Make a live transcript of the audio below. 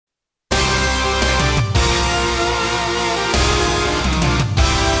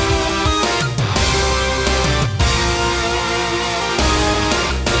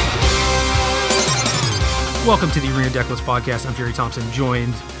Welcome to the Arena Decklist Podcast. I'm Jerry Thompson,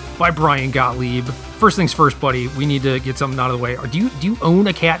 joined by Brian Gottlieb. First things first, buddy, we need to get something out of the way. Do you own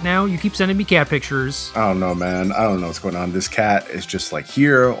a cat now? You keep sending me cat pictures. I don't know, man. I don't know what's going on. This cat is just like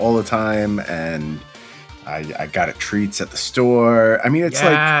here all the time, and I got it treats at the store. I mean, it's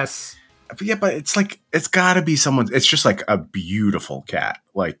but it's like, it's gotta be someone's. It's just like a beautiful cat,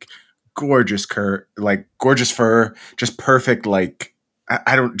 like gorgeous gorgeous fur, just perfect. Like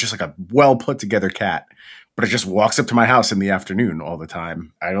I don't, just like a well put together cat, but it just walks up to my house in the afternoon all the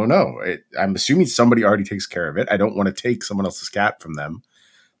time. I don't know. I'm assuming somebody already takes care of it. I don't want to take someone else's cat from them,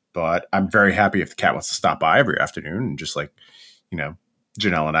 but I'm very happy if the cat wants to stop by every afternoon. And just like,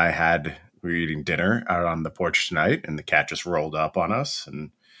 Janelle and I we were eating dinner out on the porch tonight, and the cat just rolled up on us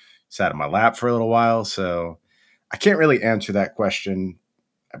and sat in my lap for a little while. So I can't really answer that question,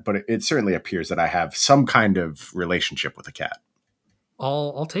 but it certainly appears that I have some kind of relationship with a cat.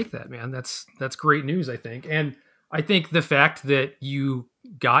 I'll take that, man. That's great news, I think. And I think the fact that you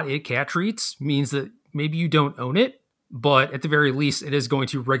got it cat treats means that maybe you don't own it, but at the very least, it is going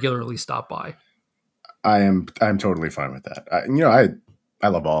to regularly stop by. I'm totally fine with that. I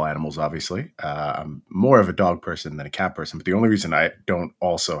love all animals, obviously. I'm more of a dog person than a cat person, but the only reason I don't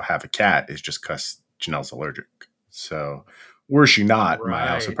also have a cat is just because Janelle's allergic. So were she not, my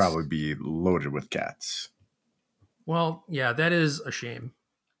house would probably be loaded with cats. Well, yeah, that is a shame.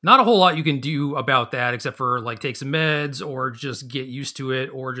 Not a whole lot you can do about that except for like take some meds or just get used to it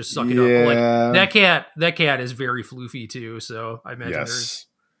or just suck it up. Like that cat is very floofy too, so I imagine it's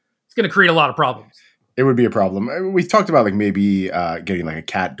going to create a lot of problems. It would be a problem. We talked about like maybe getting like a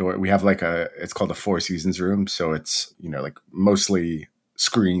cat door. We have like it's called the Four Seasons room, so it's like mostly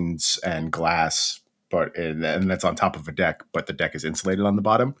screens and glass, and that's on top of a deck, but the deck is insulated on the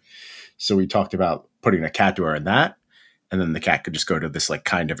bottom. So we talked about putting a cat door in that, and then the cat could just go to this like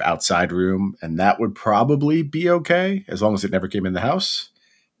kind of outside room, and that would probably be okay as long as it never came in the house.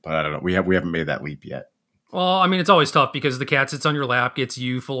 But I don't know. We haven't made that leap yet. Well, I mean, it's always tough because the cat sits on your lap, gets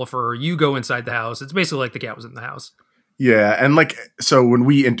you full of fur, you go inside the house. It's basically like the cat was in the house. Yeah, and so when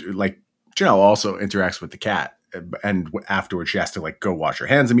we Janelle also interacts with the cat, and afterwards she has to like go wash her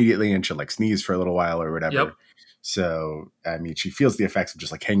hands immediately, and she'll like sneeze for a little while or whatever. Yep. So, I mean, she feels the effects of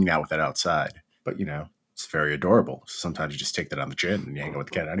just like hanging out with it outside. But, it's very adorable. Sometimes you just take that on the chin and you hang out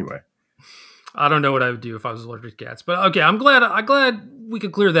with the cat anyway. I don't know what I would do if I was allergic to cats. But, okay, I'm glad we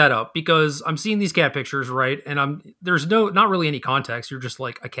could clear that up because I'm seeing these cat pictures, right? And there's not really any context. You're just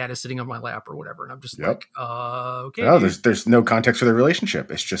like, a cat is sitting on my lap or whatever. And I'm just like, okay. No, there's no context for the relationship.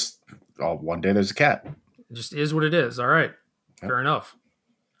 It's just, one day there's a cat. It just is what it is. All right. Yep. Fair enough.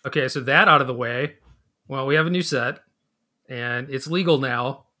 Okay, so that out of the way. Well, we have a new set, and it's legal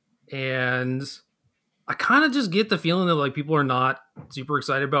now, and I kind of just get the feeling that like people are not super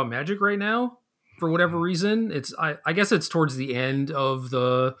excited about Magic right now for whatever reason. I guess it's towards the end of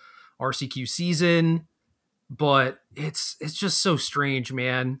the RCQ season, but it's just so strange,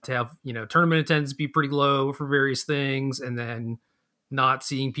 man, to have tournament attendance be pretty low for various things, and then not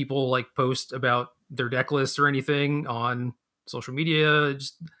seeing people like post about their deck lists or anything on social media.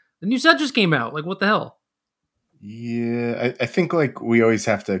 The new set just came out. Like, what the hell? Yeah, I think like we always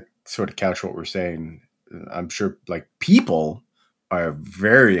have to sort of couch what we're saying. I'm sure like people are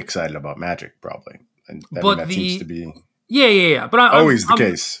very excited about Magic probably. And that seems to be But always the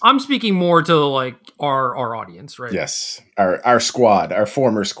case. I'm speaking more to like our audience, right? Yes. Our squad, our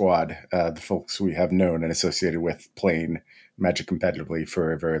former squad, the folks we have known and associated with playing Magic competitively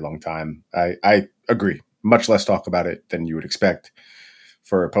for a very long time. I agree. Much less talk about it than you would expect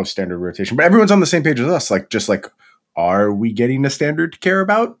for a post-standard rotation, but everyone's on the same page as us. Like, just like, are we getting a standard to care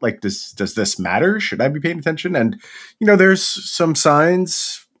about? Like, does this matter? Should I be paying attention? And, there's some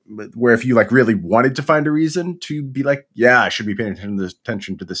signs where if you like really wanted to find a reason to be like, yeah, I should be paying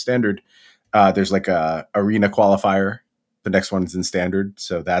attention to the standard. There's like a arena qualifier. The next one's in standard.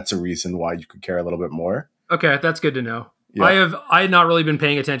 So that's a reason why you could care a little bit more. Okay. That's good to know. Yeah. I had not really been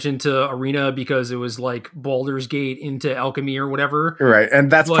paying attention to Arena because it was like Baldur's Gate into Alchemy or whatever. Right.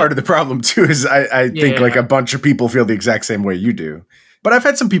 And that's part of the problem too, is I think like a bunch of people feel the exact same way you do. But I've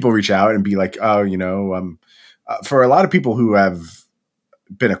had some people reach out and be like, oh, for a lot of people who have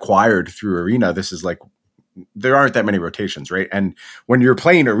been acquired through Arena, this is like, there aren't that many rotations, right? And when you're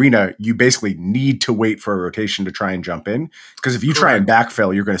playing Arena, you basically need to wait for a rotation to try and jump in. Because if you try and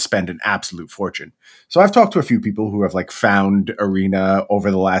backfill, you're going to spend an absolute fortune. So I've talked to a few people who have like found Arena over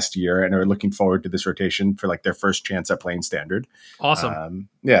the last year and are looking forward to this rotation for like their first chance at playing Standard. Awesome.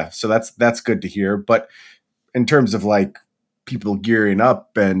 So that's good to hear. But in terms of like people gearing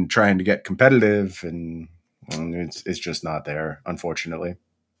up and trying to get competitive, and it's just not there, unfortunately.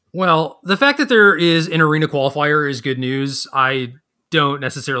 Well, the fact that there is an arena qualifier is good news. I don't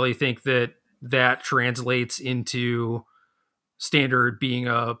necessarily think that translates into standard being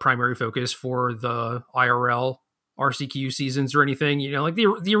a primary focus for the IRL RCQ seasons or anything. Like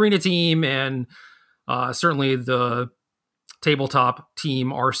the arena team and certainly the tabletop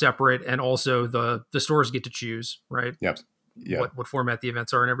team are separate, and also the stores get to choose, right? Yep. What format the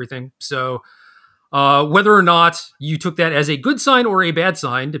events are and everything. So whether or not you took that as a good sign or a bad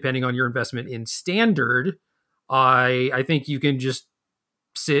sign, depending on your investment in standard, I think you can just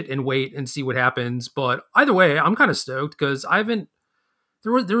sit and wait and see what happens. But either way, I'm kind of stoked because I haven't.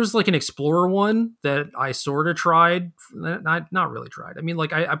 There was like an Explorer one that I sort of tried, not really tried. I mean,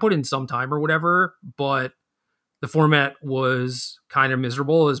 like I put in some time or whatever, but the format was kind of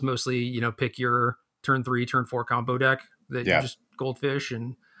miserable. It was mostly, pick your turn 3, turn 4 combo deck that you just goldfish,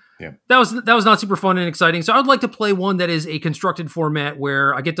 and that was not super fun and exciting. So I would like to play one that is a constructed format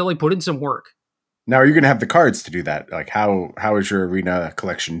where I get to like put in some work. Now, are you going to have the cards to do that? Like, how is your arena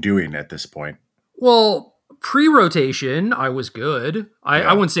collection doing at this point? Well, pre-rotation, I was good.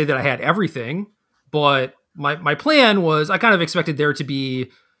 I wouldn't say that I had everything, but my plan was I kind of expected there to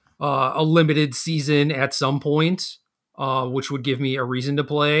be a limited season at some point, which would give me a reason to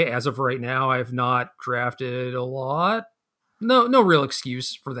play. As of right now, I have not drafted a lot. No real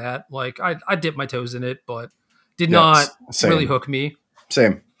excuse for that. Like I dipped my toes in it, but did not really hook me.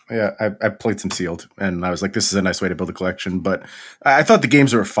 Same. Yeah, I played some sealed, and I was like, this is a nice way to build a collection. But I thought the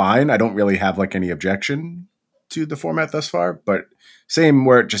games were fine. I don't really have like any objection to the format thus far. But same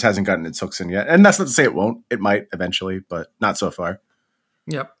where it just hasn't gotten its hooks in yet. And that's not to say it won't. It might eventually, but not so far.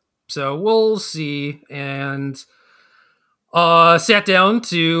 Yep. So we'll see. And sat down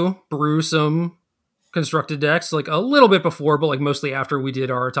to brew some constructed decks like a little bit before, but like mostly after we did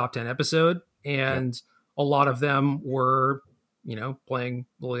our top 10 episode. And a lot of them were, playing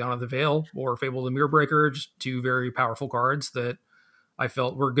Liliana the Veil or Fable the Mirror Breaker, just two very powerful cards that I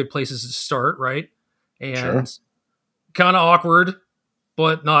felt were good places to start, right? And kind of awkward,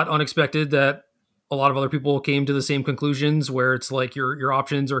 but not unexpected that a lot of other people came to the same conclusions where it's like your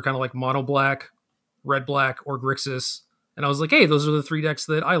options are kind of like mono black, red black, or Grixis. And I was like, hey, those are the 3 decks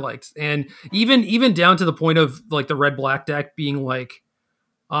that I liked. And even down to the point of like the red black deck being like,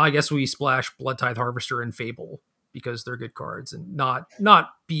 I guess we splash Blood Tithe Harvester and Fable because they're good cards, and not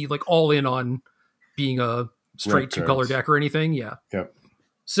be like all in on being a straight 2-color deck or anything. Yeah. Yep.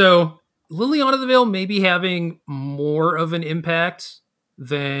 So Liliana the Veil may be having more of an impact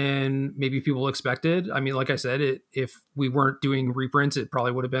than maybe people expected. I mean, like I said, if we weren't doing reprints, it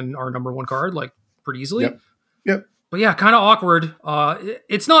probably would have been our number 1 card, like pretty easily. Yep. But yeah, kind of awkward.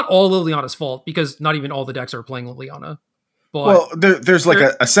 It's not all Liliana's fault because not even all the decks are playing Liliana. But well, there's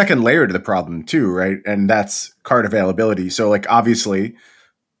like a second layer to the problem too, right? And that's card availability. So like obviously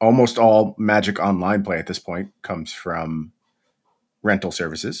almost all Magic Online play at this point comes from rental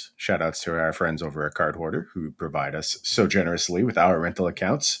services. Shout outs to our friends over at Card Hoarder who provide us so generously with our rental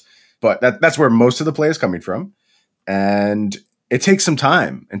accounts. But that's where most of the play is coming from. And it takes some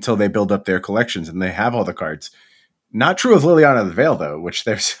time until they build up their collections and they have all the cards. Not true of Liliana the Veil, though, which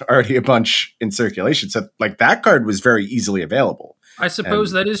there's already a bunch in circulation. So, like, that card was very easily available. I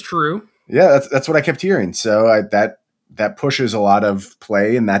suppose that is true. Yeah, that's what I kept hearing. So that pushes a lot of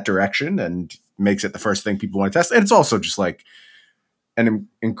play in that direction and makes it the first thing people want to test. And it's also just like an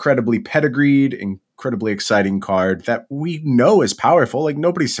incredibly pedigreed, incredibly exciting card that we know is powerful. Like,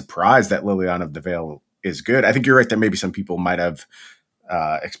 nobody's surprised that Liliana the Veil is good. I think you're right that maybe some people might have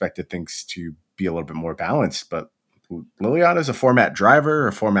expected things to be a little bit more balanced, but Liliana is a format driver,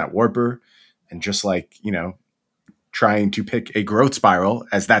 a format warper, and just like, trying to pick a growth spiral,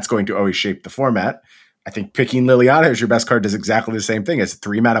 as that's going to always shape the format, I think picking Liliana as your best card does exactly the same thing. As a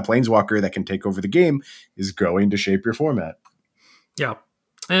 3-mana planeswalker that can take over the game is going to shape your format. Yeah.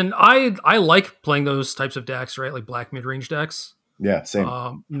 And I like playing those types of decks, right? Like black mid-range decks. Yeah,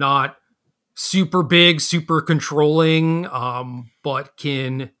 same. Not super big, super controlling, but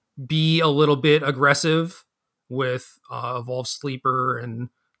can be a little bit aggressive with Evolved Sleeper and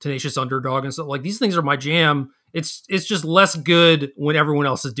Tenacious Underdog and stuff. Like, these things are my jam. It's just less good when everyone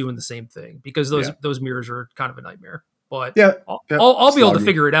else is doing the same thing because those mirrors are kind of a nightmare. But I'll be able to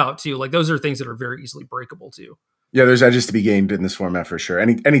figure it out too. Like, those are things that are very easily breakable too. Yeah, there's edges to be gained in this format for sure.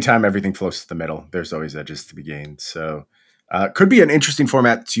 Anytime everything flows to the middle, there's always edges to be gained. So could be an interesting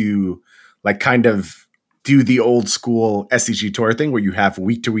format to like kind of do the old school SCG tour thing where you have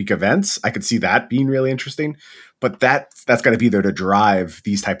week to week events. I could see that being really interesting, but that's got to be there to drive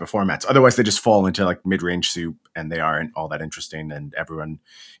these type of formats. Otherwise they just fall into like mid-range soup and they aren't all that interesting. And everyone,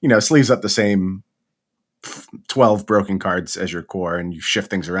 sleeves up the same 12 broken cards as your core and you shift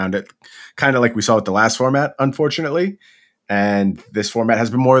things around it, kind of like we saw with the last format, unfortunately. And this format has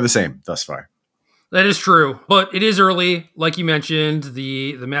been more of the same thus far. That is true, but it is early. Like you mentioned,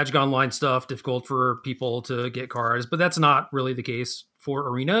 the Magic Online stuff, difficult for people to get cards, but that's not really the case for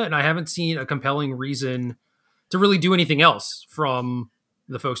Arena. And I haven't seen a compelling reason to really do anything else from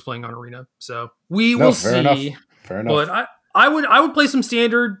the folks playing on Arena. So we will see. Fair enough. But I would play some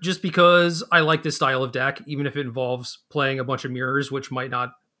Standard just because I like this style of deck, even if it involves playing a bunch of mirrors, which might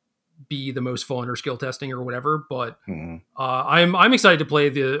not be the most fun or skill testing or whatever. But I'm excited to play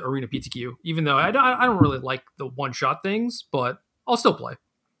the Arena PTQ, even though I don't really like the one shot things, but I'll still play.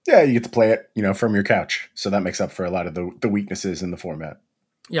 Yeah, you get to play it, from your couch. So that makes up for a lot of the weaknesses in the format.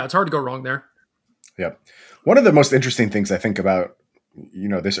 Yeah, it's hard to go wrong there. Yep. One of the most interesting things I think about,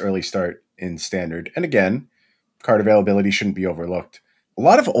 this early start in Standard, and again, card availability shouldn't be overlooked. A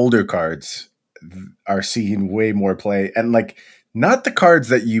lot of older cards are seeing way more play, and not the cards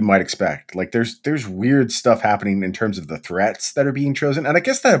that you might expect. There's weird stuff happening in terms of the threats that are being chosen, and I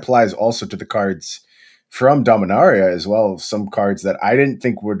guess that applies also to the cards from Dominaria as well. Some cards that I didn't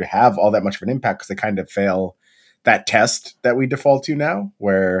think would have all that much of an impact because they kind of fail that test that we default to now,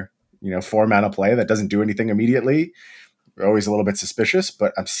 where 4 mana play that doesn't do anything immediately. We're always a little bit suspicious,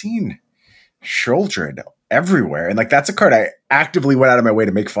 but I'm seeing Sheoldred everywhere. And that's a card I actively went out of my way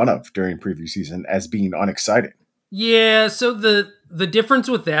to make fun of during preview season as being unexciting. Yeah, so the difference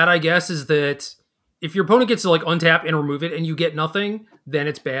with that, I guess, is that if your opponent gets to untap and remove it and you get nothing, then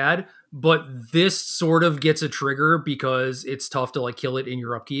it's bad. But this sort of gets a trigger because it's tough to kill it in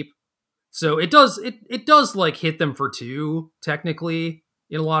your upkeep. So it does hit them for 2 technically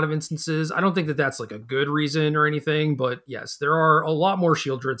in a lot of instances. I don't think that that's a good reason or anything, but yes, there are a lot more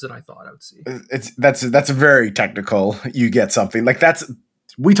Sheoldreds than I thought I would see. That's a very technical. You get something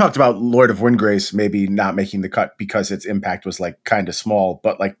we talked about Lord of Windgrace maybe not making the cut because its impact was kind of small,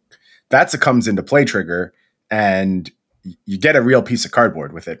 but that's a comes into play trigger, and you get a real piece of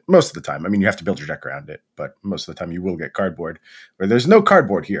cardboard with it most of the time. I mean, you have to build your deck around it, but most of the time you will get cardboard, where there's no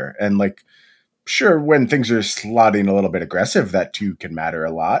cardboard here. And sure, when things are slotting a little bit aggressive, that too can matter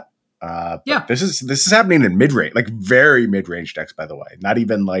a lot. Yeah, this is happening in mid range, very mid range decks. By the way, not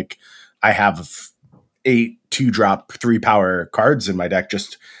even I have 8 2-drop 3-power cards in my deck.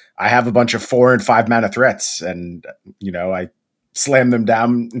 Just I have a bunch of 4 and 5 mana threats, and I slam them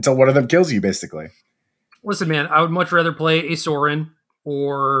down until one of them kills you, basically. Listen, man, I would much rather play a Sorin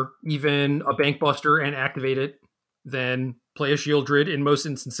or even a Bankbuster and activate it than play a Sheoldred in most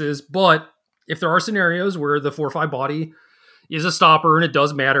instances. But if there are scenarios where the 4/5 body is a stopper and it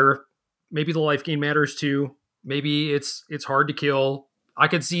does matter, maybe the life gain matters too. Maybe it's hard to kill. I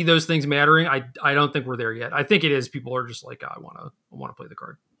could see those things mattering. I don't think we're there yet. I think it is. People are just I want to play the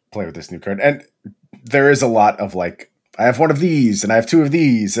card. Play with this new card. And there is a lot of I have one of these and I have 2 of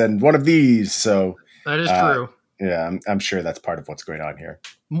these and one of these. So that is true. Yeah, I'm sure that's part of what's going on here.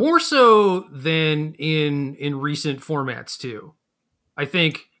 More so than in recent formats too. I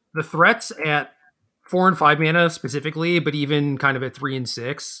think the threats at 4 and 5 mana specifically, but even kind of at 3 and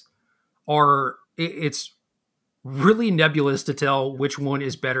 6 it's really nebulous to tell which one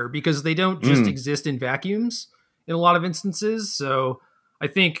is better because they don't just exist in vacuums in a lot of instances. So I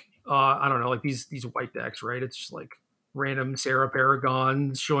think, I don't know, these white decks, right? It's just random Sarah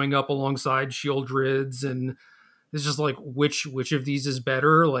Paragons showing up alongside Sheoldreds, and it's just which of these is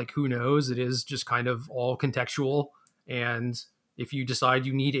better? Who knows? It is just kind of all contextual. And if you decide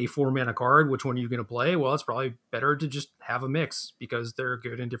you need a 4 mana card, which one are you going to play? Well, it's probably better to just have a mix because they're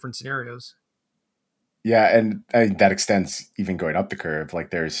good in different scenarios. Yeah, and that extends even going up the curve.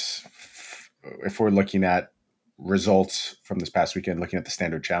 If we're looking at results from this past weekend, looking at the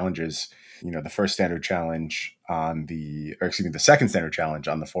standard challenges, the first standard challenge the second standard challenge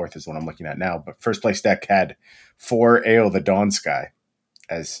on the 4th is the one I'm looking at now. But first place deck had 4 Aeol the Dawnsky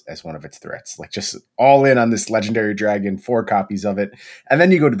as one of its threats. Just all in on this legendary dragon, 4 copies of it. And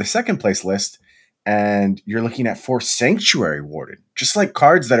then you go to the second place list, and you're looking at 4 Sanctuary Warden, just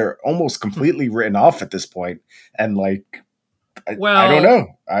cards that are almost completely written off at this point. And I don't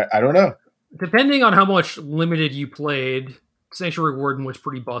know. I don't know. Depending on how much limited you played, Sanctuary Warden was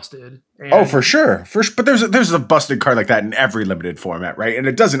pretty busted. And for sure. But there's a busted card like that in every limited format, right? And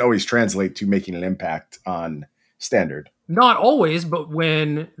it doesn't always translate to making an impact on Standard. Not always, but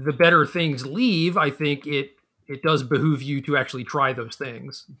when the better things leave, I think it does behoove you to actually try those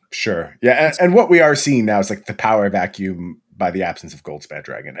things. Sure. Yeah. And what we are seeing now is the power vacuum by the absence of Goldspan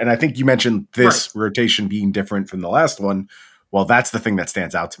Dragon. And I think you mentioned this rotation being different from the last one. well, that's the thing that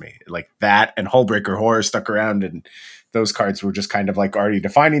stands out to me. Like that and Hullbreaker Horror stuck around, and those cards were just kind of like already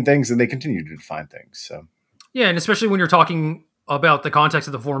defining things, and they continue to define things. So yeah, and especially when you're talking about the context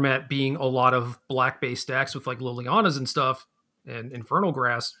of the format being a lot of black-based decks with like Lilianas and stuff and Infernal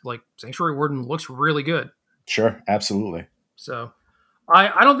Grass, like Sanctuary Warden looks really good. Sure, absolutely. So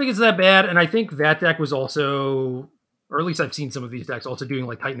I don't think it's that bad, and I think that deck was also, or at least I've seen some of these decks also doing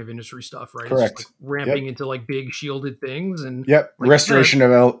like Titan of Industry stuff, right? Correct. It's just like ramping into like big shielded things, and like Restoration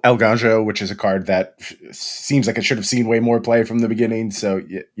of El Ganjo, which is a card that seems like it should have seen way more play from the beginning. So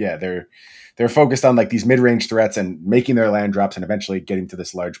yeah, they're focused on like these mid-range threats and making their land drops and eventually getting to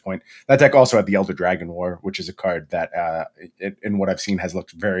this large point. That deck also had the Elder Dragon War, which is a card that in what I've seen has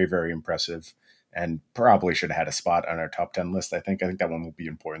looked very, very impressive and probably should have had a spot on our top 10 list. I think that one will be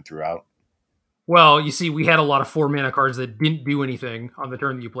important throughout. Well, you see, we had a lot of 4-mana cards that didn't do anything on the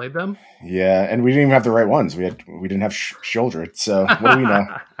turn that you played them. Yeah, and we didn't even have the right ones. We didn't have Sheoldred, so what do we know?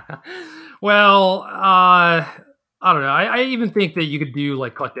 Well, I don't know. I even think that you could do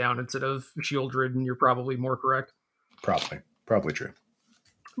like Cut Down instead of Sheoldred, and you're probably more correct. Probably true.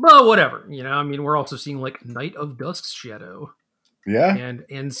 But whatever, I mean, we're also seeing like Knight of Dusk's Shadow. Yeah,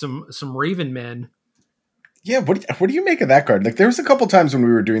 and some Raven Men. Yeah, what do you make of that card? Like, there was a couple times when we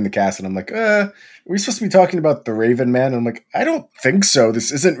were doing the cast, and I'm like, are we supposed to be talking about the Raven Man? And I'm like, I don't think so.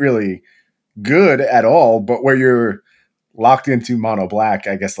 This isn't really good at all. But where you're locked into mono black,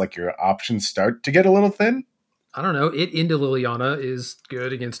 I guess like your options start to get a little thin. I don't know. It into Liliana is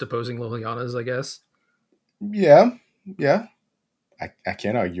good against opposing Lilianas, I guess. Yeah. I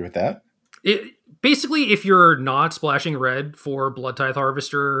can't argue with that. Basically, if you're not splashing red for Blood Tithe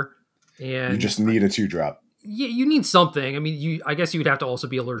Harvester, and you just need a 2-drop. Yeah, you need something. I mean, I guess you would have to also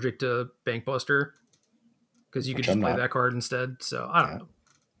be allergic to Bankbuster because you could just play that card instead. So I don't know.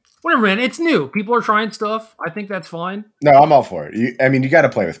 Whatever, man. It's new. People are trying stuff. I think that's fine. No, I'm all for it. You got to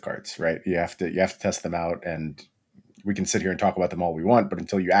play with cards, right? You have to test them out, and we can sit here and talk about them all we want, but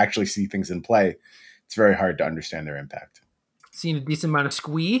until you actually see things in play, it's very hard to understand their impact. Seen a decent amount of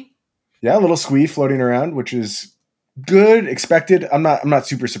squee. Yeah, a little squee floating around, which is good, expected. I'm not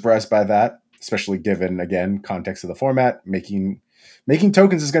super surprised by that, especially given, again, context of the format. Making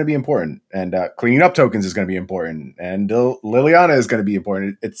tokens is going to be important, and cleaning up tokens is going to be important, and Liliana is going to be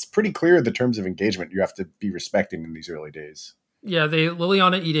important. It's pretty clear the terms of engagement you have to be respecting in these early days. Yeah, they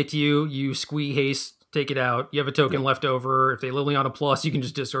Liliana edict you squee haste, take it out. You have a token left over. If they Liliana plus, you can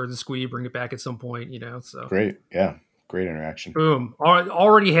just discard the squee, bring it back at some point, So great, yeah, great interaction. Boom.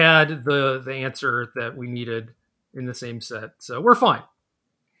 Already had the answer that we needed in the same set, so we're fine.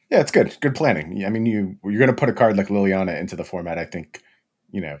 Yeah, it's good. Good planning. I mean, you're going to put a card like Liliana into the format. I think,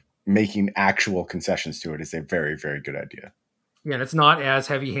 making actual concessions to it is a very, very good idea. Yeah, and it's not as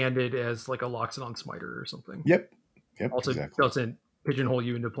heavy-handed as like a Loxodon Smiter or something. Yep. Also, exactly. Doesn't pigeonhole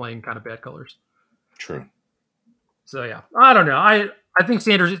you into playing kind of bad colors. True. So yeah, I don't know. I think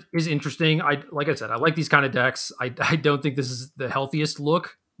Standard is interesting. Like I said, I like these kind of decks. I don't think this is the healthiest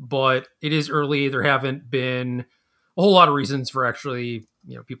look, but it is early. There haven't been a whole lot of reasons for actually,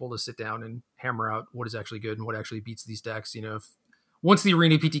 people to sit down and hammer out what is actually good and what actually beats these decks. If once the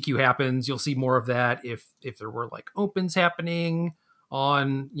Arena PTQ happens, you'll see more of that. If there were like opens happening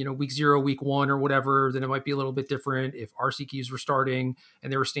on, week 0, week 1 or whatever, then it might be a little bit different. If RCQs were starting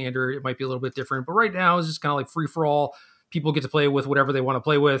and they were standard, it might be a little bit different. But right now it's just kind of like free for all. People get to play with whatever they want to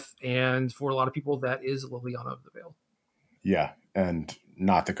play with. And for a lot of people, that is Liliana of the Veil. Yeah. And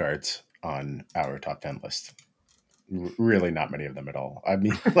not the cards on our top 10 list. Really not many of them at all. I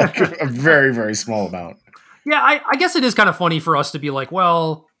mean, like a very, very small amount. Yeah, I guess it is kind of funny for us to be like,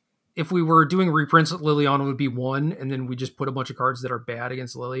 well, if we were doing reprints, Liliana would be 1, and then we just put a bunch of cards that are bad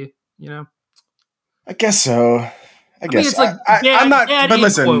against Lily, I guess so. I guess. Mean, it's like I'm not, but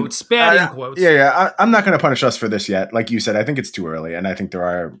listen. Bad in quotes. Yeah. I'm not going to punish us for this yet. Like you said, I think it's too early, and I think there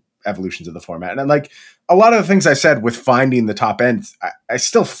are evolutions of the format. And like a lot of the things I said with finding the top end, I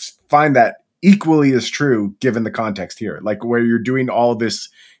still find that equally as true given the context here. Like where you're doing all this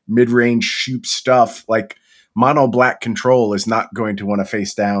mid-range shoot stuff, like mono black control is not going to want to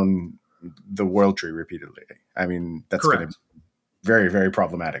face down the World Tree repeatedly. I mean, that's going to be very, very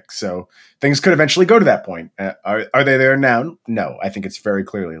problematic. So things could eventually go to that point. Are they there now? No, I think it's very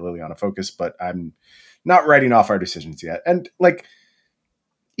clearly Liliana focus, but I'm not writing off our decisions yet. And like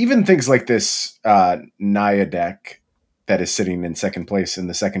even things like this Naya deck that is sitting in second place in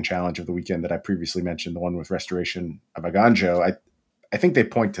the second challenge of the weekend that I previously mentioned, the one with Restoration of Aganjo, I think they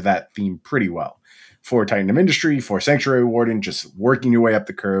point to that theme pretty well. For Titan of Industry, for Sanctuary Warden, just working your way up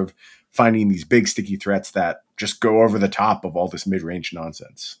the curve, finding these big sticky threats that just go over the top of all this mid-range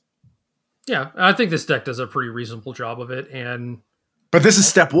nonsense. Yeah, I think this deck does a pretty reasonable job of it, and but this is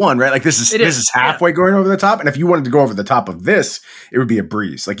step one, right? Like this is halfway going over the top, and if you wanted to go over the top of this, it would be a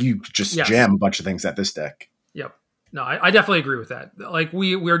breeze. Like you just jam a bunch of things at this deck. Yep. No, I definitely agree with that. Like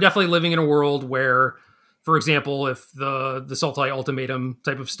we're definitely living in a world where, for example, if the Sultai Ultimatum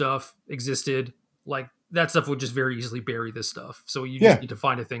type of stuff existed, like that stuff would just very easily bury this stuff. So you just need to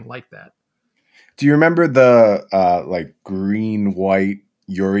find a thing like that. Do you remember the like green white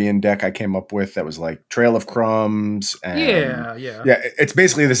Yorion deck I came up with that was like Trail of Crumbs? And yeah. It's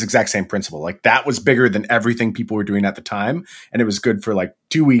basically this exact same principle. Like that was bigger than everything people were doing at the time, and it was good for like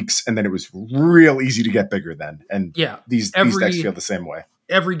 2 weeks, and then it was real easy to get bigger then. And these decks feel the same way.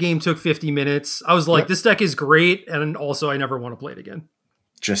 Every game took 50 minutes. I was like, this deck is great, and also I never want to play it again.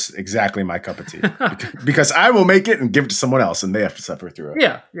 Just exactly my cup of tea. Because I will make it and give it to someone else, and they have to suffer through it.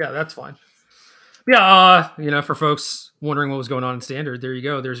 Yeah, that's fine. Yeah, for folks wondering what was going on in Standard, there you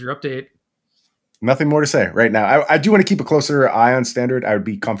go. There's your update. Nothing more to say right now. I do want to keep a closer eye on Standard. I would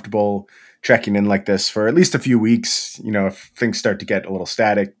be comfortable checking in like this for at least a few weeks. If things start to get a little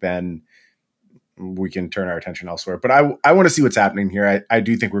static, then we can turn our attention elsewhere. But I want to see what's happening here. I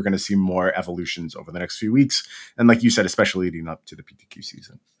do think we're going to see more evolutions over the next few weeks. And like you said, especially leading up to the PTQ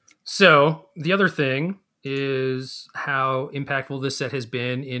season. So the other thing is how impactful this set has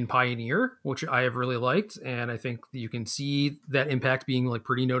been in Pioneer, which I have really liked. And I think you can see that impact being like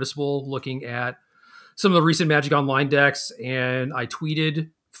pretty noticeable looking at some of the recent Magic Online decks. And I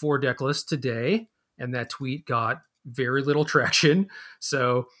tweeted for Decklist today, and that tweet got very little traction.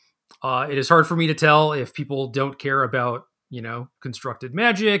 So it is hard for me to tell if people don't care about, constructed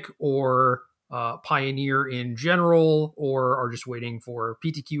Magic or Pioneer in general, or are just waiting for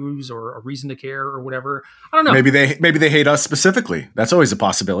PTQs or a reason to care or whatever. I don't know. Maybe they hate us specifically. That's always a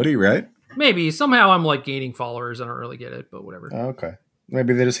possibility, right? Maybe somehow I'm like gaining followers. I don't really get it, but whatever. Okay.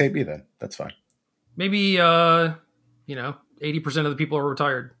 Maybe they just hate me then. That's fine. Maybe 80% of the people are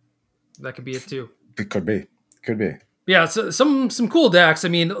retired. That could be it too. It could be. Yeah, so some cool decks. I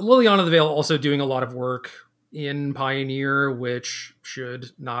mean, Liliana of the Veil also doing a lot of work in Pioneer, which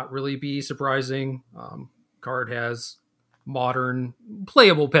should not really be surprising. Card has modern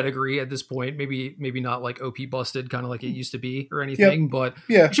playable pedigree at this point. Maybe not like OP busted, kind of like it used to be or anything. But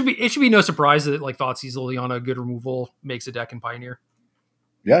it should be no surprise that like Thoughtseize Liliana, good removal, makes a deck in Pioneer.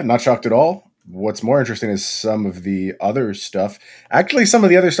 Yeah, not shocked at all. What's more interesting is some of the other stuff. Actually, some of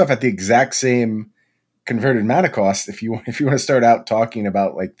the other stuff at the exact same converted mana cost. If you want to start out talking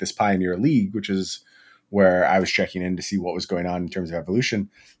about like this Pioneer League, which is where I was checking in to see what was going on in terms of evolution,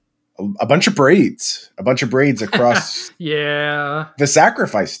 a bunch of braids across the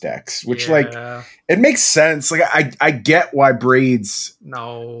sacrifice decks, which like it makes sense. Like I get why braids.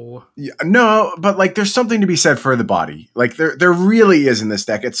 No, but like there's something to be said for the body. Like there really is in this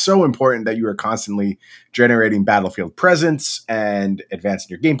deck. It's so important that you are constantly generating battlefield presence and advancing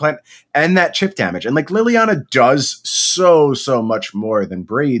your game plan and that chip damage. And like Liliana does so much more than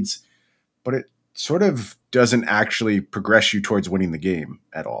braids, but it sort of doesn't actually progress you towards winning the game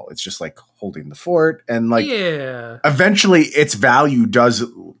at all. It's just like holding the fort, and like eventually its value does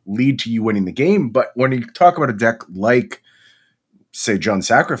lead to you winning the game. But when you talk about a deck like, say, Jund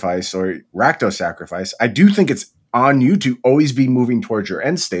Sacrifice or Rakdos Sacrifice, I do think it's on you to always be moving towards your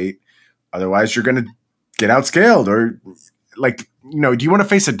end state. Otherwise, you're going to get outscaled. Or like, do you want to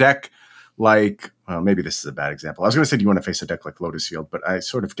face a deck like, well, maybe this is a bad example. I was going to say, do you want to face a deck like Lotus Field? But I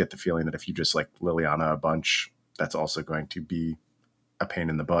sort of get the feeling that if you just like Liliana a bunch, that's also going to be a pain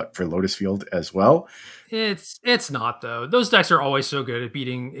in the butt for Lotus Field as well. It's not, though. Those decks are always so good at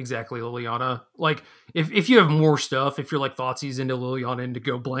beating exactly Liliana. Like, if you have more stuff, if you're like Thoughtseize into Liliana and to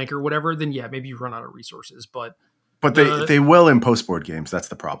go blank or whatever, then yeah, maybe you run out of resources. But they will in post-board games. That's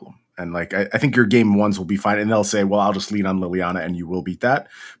the problem. And like, I think your game ones will be fine. And they'll say, well, I'll just lean on Liliana and you will beat that.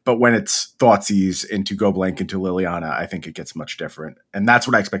 But when it's Thoughtseize into Go Blank into Liliana, I think it gets much different. And that's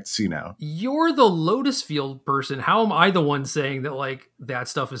what I expect to see now. You're the Lotus Field person. How am I the one saying that like that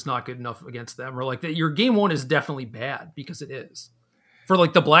stuff is not good enough against them? Or like that your game one is definitely bad, because it is. For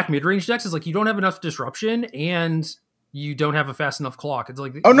like the black mid-range decks, is like you don't have enough disruption and you don't have a fast enough clock. It's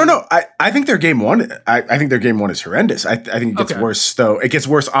like, oh no, I think their game one. I think their game one is horrendous. I think it gets worse though. It gets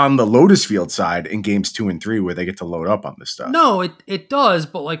worse on the Lotus Field side in games 2 and 3 where they get to load up on this stuff. No, it does.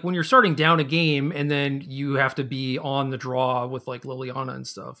 But like when you're starting down a game and then you have to be on the draw with like Liliana and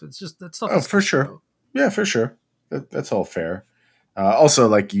stuff, it's just that stuff. Oh, for sure. Though. Yeah, for sure. That's all fair. Also,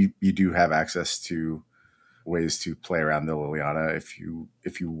 like you do have access to ways to play around the Liliana if you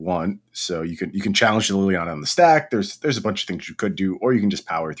want. So you can challenge the Liliana on the stack. There's a bunch of things you could do, or you can just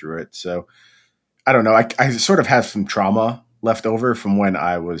power through it. So I don't know. I sort of have some trauma left over from when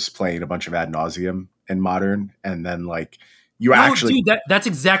I was playing a bunch of Ad Nauseam in Modern, and then like you actually, dude, that's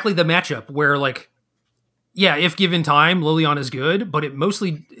exactly the matchup where like, yeah, if given time, Liliana is good, but it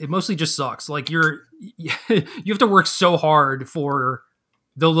mostly just sucks. Like you have to work so hard for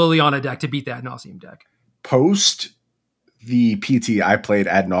the Liliana deck to beat the Ad Nauseam deck. Post the PT I played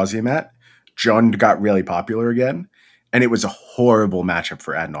Ad Nauseam at, Jund got really popular again, and it was a horrible matchup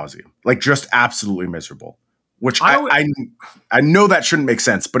for Ad Nauseam. Like just absolutely miserable. Which I know that shouldn't make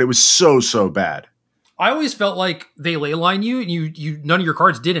sense, but it was so bad. I always felt like they leyline you, and you none of your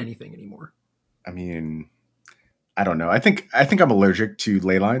cards did anything anymore. I mean, I don't know. I think I'm allergic to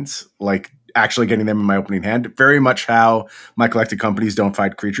ley lines, like actually getting them in my opening hand. Very much how my collected companies don't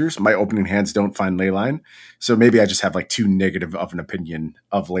find creatures. My opening hands don't find ley line. So maybe I just have like too negative of an opinion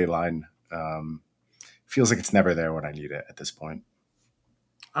of ley line. Feels like it's never there when I need it at this point.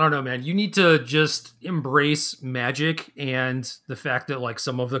 I don't know, man. You need to just embrace Magic and the fact that like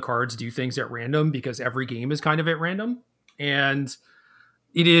some of the cards do things at random, because every game is kind of at random. And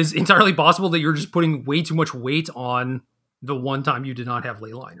it is entirely possible that you're just putting way too much weight on the one time you did not have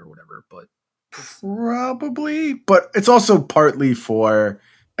Leyline or whatever. But probably, but it's also partly for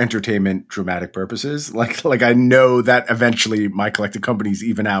entertainment, dramatic purposes. Like I know that eventually my collected companies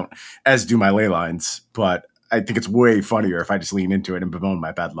even out, as do my ley lines, but I think it's way funnier if I just lean into it and bemoan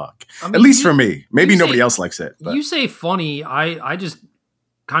my bad luck. I mean, at least for me. Maybe nobody else likes it. But. You say funny. I just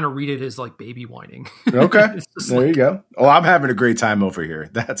kind of read it as like baby whining. Okay. There you go. Oh, I'm having a great time over here.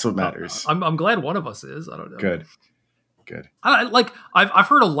 That's what matters. I'm glad one of us is. I don't know. Good. I've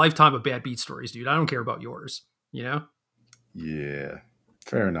heard a lifetime of bad beat stories, dude. I don't care about yours, you know? Yeah.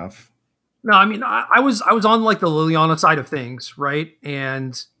 Fair enough. No, I mean, I was on like the Liliana side of things, right?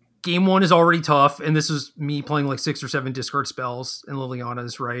 And game one is already tough, and this is me playing like 6 or 7 discard spells in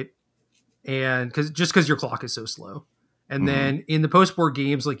Liliana's, right? And because your clock is so slow. And then in the post-board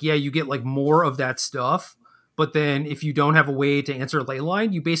games, like, yeah, you get like more of that stuff, but then if you don't have a way to answer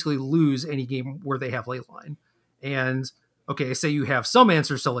Leyline, you basically lose any game where they have Leyline. And okay, say you have some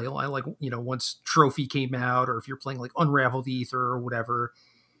answers to Leyline, like, you know, once Trophy came out, or if you're playing like Unraveled Ether or whatever,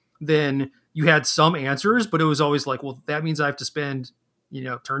 then you had some answers, but it was always like, well, that means I have to spend, you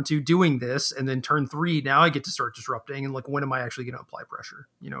know, turn 2 doing this, and then turn 3, now I get to start disrupting, and like, when am I actually going to apply pressure?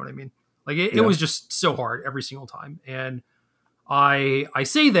 You know what I mean? Like it was just so hard every single time. And I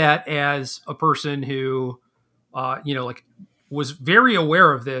say that as a person who, you know, like was very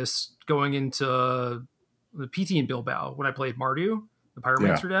aware of this going into the PT in Bilbao when I played Mardu, the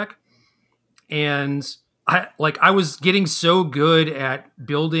Pyromancer deck. And I was getting so good at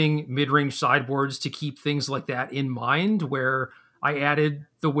building mid-range sideboards to keep things like that in mind, where I added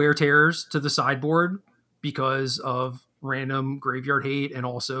the Wear Tears to the sideboard because of random graveyard hate, and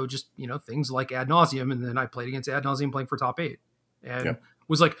also just, you know, things like Ad Nauseam. And then I played against Ad Nauseam playing for top 8 and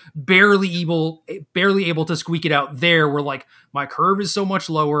was like barely able to squeak it out there, where like my curve is so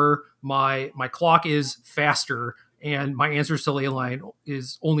much lower, my clock is faster, and my answers to Leyline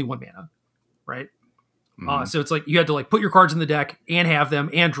is only 1 mana, right? So it's like you had to like put your cards in the deck and have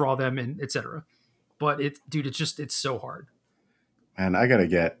them and draw them and etc. But it's so hard. Man, I gotta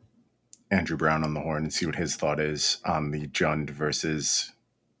get Andrew Brown on the horn and see what his thought is on the Jund versus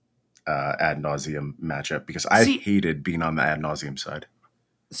Ad Nauseam matchup, because I hated being on the Ad Nauseam side.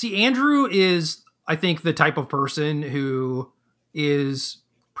 See, Andrew is, I think, the type of person who is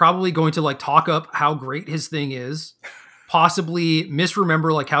probably going to like talk up how great his thing is, possibly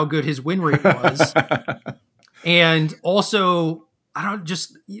misremember like how good his win rate was. And also, I don't,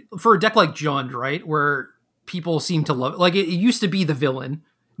 just for a deck like Jund, right, where people seem to love it. Like it used to be the villain,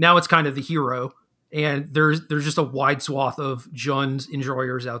 now it's kind of the hero, and there's just a wide swath of Jund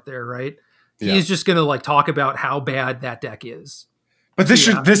enjoyers out there, right? Yeah. He's just gonna like talk about how bad that deck is. But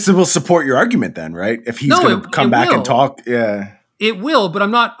this will support your argument then, right? If he's going to come back and talk, it will. But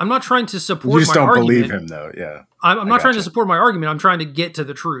I'm not trying to support. You just don't argument. Believe him, though. Yeah, I'm not trying to support my argument. I'm trying to get to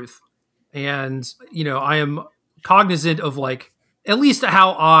the truth, and you know, I am cognizant of like at least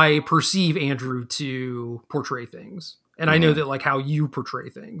how I perceive Andrew to portray things, and I know that like how you portray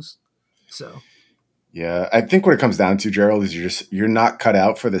things. So. Yeah, I think what it comes down to, Gerald, is you're not cut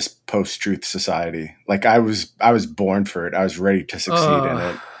out for this post-truth society. Like I was born for it. I was ready to succeed in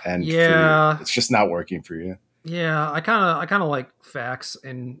it, and it's just not working for you. Yeah, I kind of like facts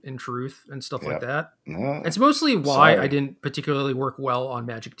and truth and stuff like that. No, it's mostly why I didn't particularly work well on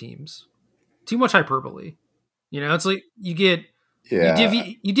Magic teams. Too much hyperbole. You know, it's like you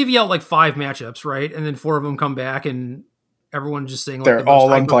divvy out like 5 matchups, right, and then 4 of them come back, and everyone just saying like they're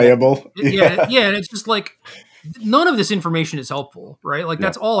all unplayable. Yeah, and it's just like none of this information is helpful, right? Like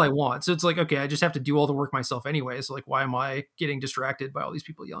that's all I want. So it's like, okay, I just have to do all the work myself anyway. So like, why am I getting distracted by all these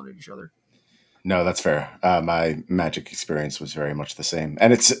people yelling at each other? No, that's fair. My Magic experience was very much the same,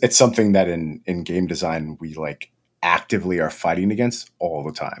 and it's something that in game design we like actively are fighting against all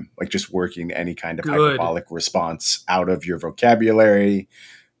the time. Like just working any kind of hyperbolic response out of your vocabulary.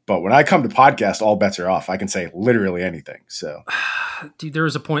 But when I come to podcast, all bets are off. I can say literally anything. So, dude, there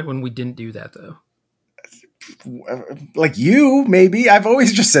was a point when we didn't do that though. Like you, maybe. I've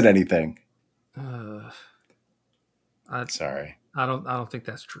always just said anything. Sorry. I don't think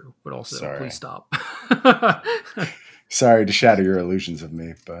that's true. But also, please stop. Sorry to shatter your illusions of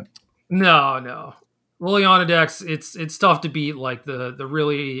me, but no. Liliana decks, it's tough to beat like the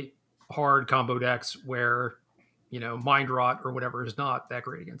really hard combo decks where, you know, Mind Rot or whatever is not that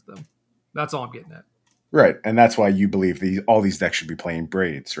great against them. That's all I'm getting at. Right, and that's why you believe all these decks should be playing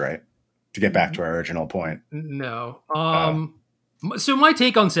Braids, right? To get back to our original point. No. So my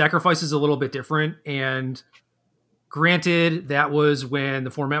take on Sacrifice is a little bit different, and granted, that was when the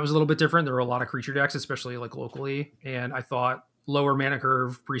format was a little bit different. There were a lot of creature decks, especially like locally, and I thought lower mana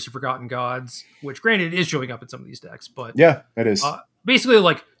curve, Priest of Forgotten Gods, which granted is showing up in some of these decks, but yeah, it is. Basically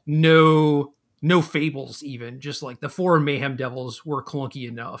like no Fables even, just like the 4 Mayhem Devils were clunky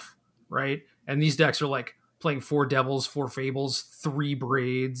enough, right? And these decks are like playing 4 Devils, 4 Fables, 3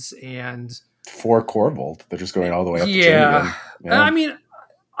 Braids, and 4 Corvold. They're just going all the way up to champion. Yeah. I mean,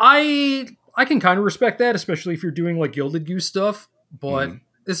 I can kind of respect that, especially if you're doing like Gilded Goose stuff, but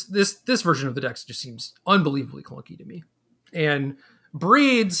this version of the decks just seems unbelievably clunky to me. And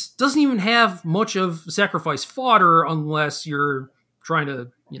Braids doesn't even have much of sacrifice fodder unless you're trying to,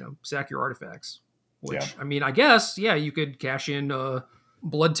 you know, sack your artifacts. Which, I mean, I guess, you could cash in a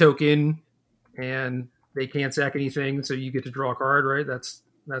blood token and they can't sack anything, so you get to draw a card, right? That's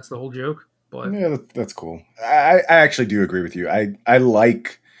the whole joke. But yeah, that's cool. I actually do agree with you. I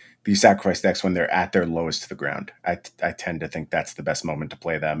like these sacrifice decks when they're at their lowest to the ground. I tend to think that's the best moment to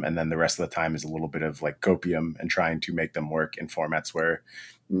play them, and then the rest of the time is a little bit of like copium and trying to make them work in formats where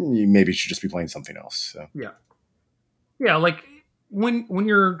you maybe should just be playing something else. So yeah, like when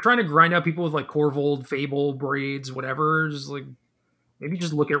you're trying to grind out people with like Corvold, Fable, Braids, whatever, just like maybe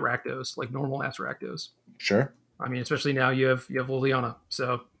just look at Rakdos, like normal ass Rakdos. Sure. I mean, especially now you have Liliana,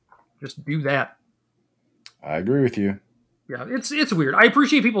 so just do that. I agree with you. Yeah, it's weird. I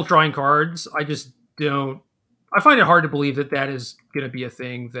appreciate people trying cards. I just don't. I find it hard to believe that is going to be a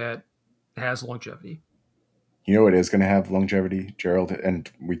thing that has longevity. You know what is going to have longevity, Gerald?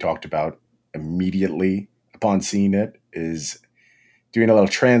 And we talked about immediately upon seeing it is doing a little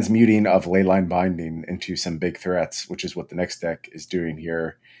transmuting of Leyline Binding into some big threats, which is what the next deck is doing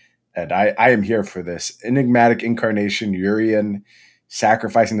here. And I am here for this. Enigmatic Incarnation, Yorion,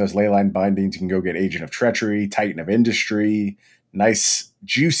 sacrificing those Leyline Bindings. You can go get Agent of Treachery, Titan of Industry, nice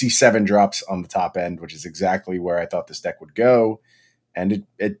juicy 7 drops on the top end, which is exactly where I thought this deck would go. And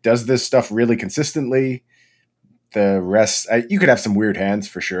it does this stuff really consistently. The rest, you could have some weird hands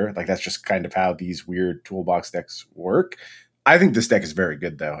for sure. Like that's just kind of how these weird toolbox decks work. I think this deck is very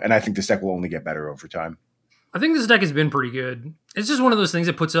good though. And I think this deck will only get better over time. I think this deck has been pretty good. It's just one of those things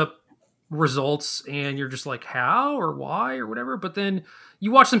that puts up results and you're just like, how or why or whatever. But then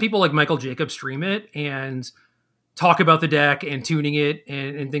you watch some people like Michael Jacobs stream it and talk about the deck and tuning it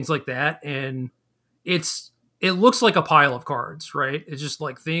and things like that. And it looks like a pile of cards, right? It's just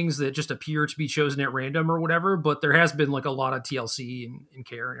like things that just appear to be chosen at random or whatever. But there has been like a lot of TLC and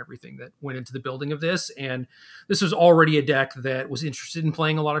care and everything that went into the building of this. And this was already a deck that was interested in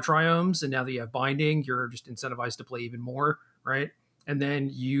playing a lot of triomes. And now that you have binding, you're just incentivized to play even more, right? And then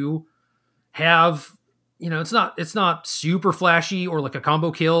you have, you know, it's not super flashy or like a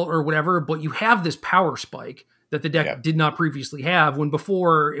combo kill or whatever, but you have this power spike that the deck did not previously have, when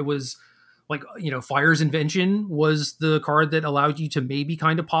before it was like, you know, Fire's Invention was the card that allowed you to maybe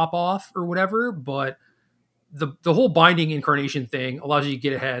kind of pop off or whatever, but the whole binding incarnation thing allows you to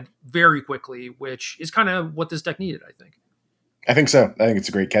get ahead very quickly, which is kind of what this deck needed, I think. I think so. I think it's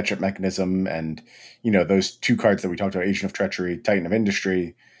a great catch-up mechanism, and, you know, those 2 cards that we talked about, Agent of Treachery, Titan of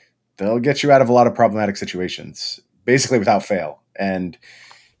Industry, they'll get you out of a lot of problematic situations, basically without fail. And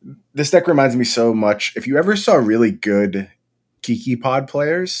this deck reminds me so much. If you ever saw really good Kiki Pod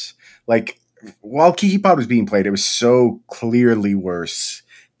players, like while Kiki Pod was being played, it was so clearly worse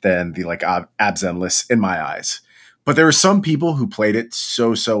than the like Abs Endless in my eyes. But there were some people who played it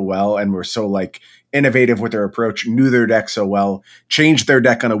so well and were so like innovative with their approach, knew their deck so well, changed their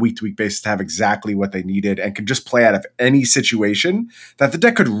deck on a week-to-week basis to have exactly what they needed, and could just play out of any situation, that the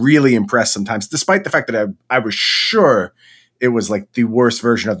deck could really impress sometimes, despite the fact that I was sure it was like the worst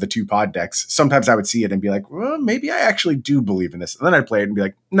version of the 2 pod decks, sometimes I would see it and be like, well, maybe I actually do believe in this. And then I'd play it and be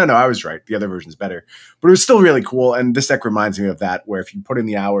like, no, I was right. The other version's better. But it was still really cool. And this deck reminds me of that, where if you put in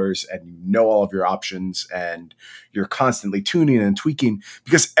the hours and you know all of your options and you're constantly tuning and tweaking,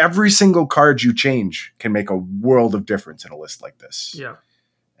 because every single card you change can make a world of difference in a list like this. Yeah.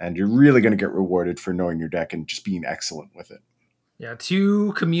 And you're really going to get rewarded for knowing your deck and just being excellent with it. Yeah,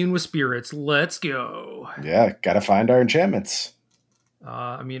 2 commune with spirits. Let's go. Yeah, got to find our enchantments.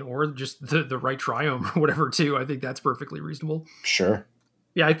 Or just the right triome or whatever too. I think that's perfectly reasonable. Sure.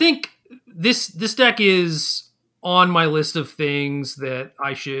 Yeah, I think this deck is on my list of things that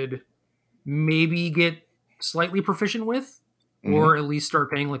I should maybe get slightly proficient with, or at least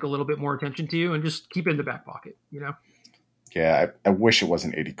start paying like a little bit more attention to, and just keep it in the back pocket, Yeah, I wish it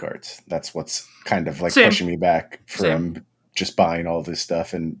wasn't 80 cards. That's what's kind of like Same. pushing me back from just buying all this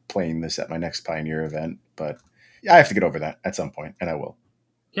stuff and playing this at my next Pioneer event. But I have to get over that at some point, and I will.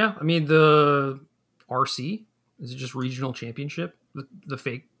 Yeah, the RC, is it just regional championship? The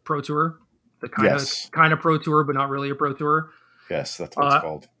fake Pro Tour? The kind of Pro Tour, but not really a Pro Tour. Yes, that's what it's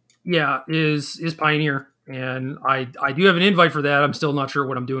called. Yeah, is Pioneer. And I do have an invite for that. I'm still not sure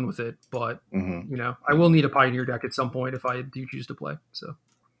what I'm doing with it, but I will need a Pioneer deck at some point if I do choose to play. So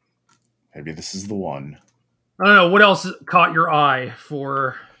maybe this is the one. I don't know what else caught your eye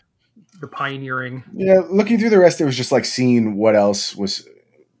for the pioneering. Yeah, looking through the rest, it was just like seeing what else was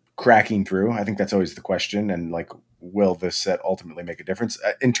cracking through. I think that's always the question, and like, will this set ultimately make a difference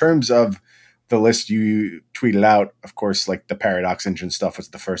in terms of the list you tweeted out? Of course, like the Paradox Engine stuff was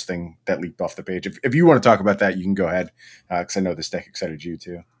the first thing that leaped off the page. If you want to talk about that, you can go ahead, because I know this deck excited you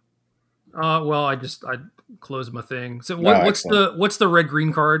too. Well, I closed my thing. So what's the red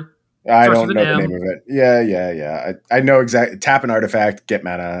green card? I don't know the name of it. Yeah. I know exactly. Tap an artifact, get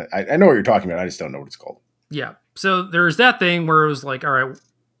mana. I know what you're talking about. I just don't know what it's called. Yeah. So there's that thing where it was like, all right,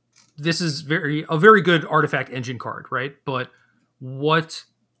 this is a very good artifact engine card, right? But what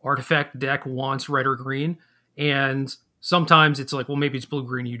artifact deck wants red or green? And sometimes it's like, well, maybe it's blue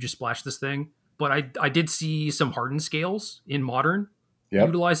green. You just splash this thing. But I did see some hardened scales in Modern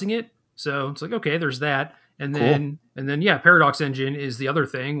utilizing it. So it's like, okay, there's that. And then, Paradox Engine is the other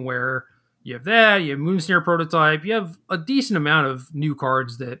thing where you have that, you have Moonsnare Prototype, you have a decent amount of new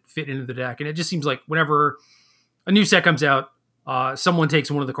cards that fit into the deck. And it just seems like whenever a new set comes out, someone takes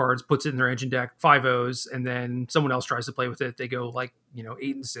one of the cards, puts it in their engine deck, 5-0s, and then someone else tries to play with it. They go like,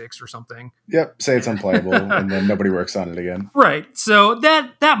 8-6 or something. Yep. Say it's unplayable, and then nobody works on it again. Right. So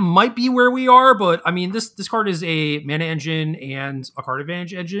that might be where we are, but I mean, this card is a mana engine and a card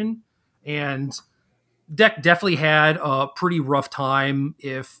advantage engine, and deck definitely had a pretty rough time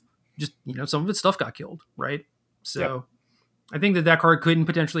if just, some of its stuff got killed, right? So I think that card couldn't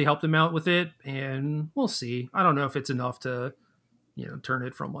potentially help them out with it, and we'll see. I don't know if it's enough to, turn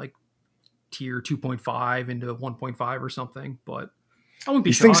it from like tier 2.5 into 1.5 or something, but I wouldn't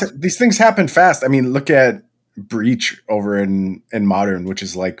be shocked. These things happen fast. I mean, look at Breach over in Modern, which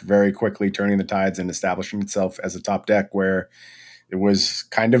is like very quickly turning the tides and establishing itself as a top deck, where it was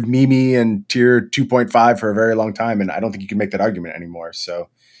kind of memey and tier 2.5 for a very long time. And I don't think you can make that argument anymore. So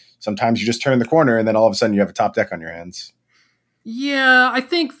sometimes you just turn the corner and then all of a sudden you have a top deck on your hands. Yeah, I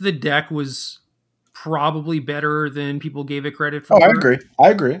think the deck was probably better than people gave it credit for. Oh, I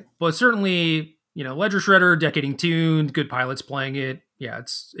agree. But certainly, Ledger Shredder, deck getting tuned, good pilots playing it. Yeah,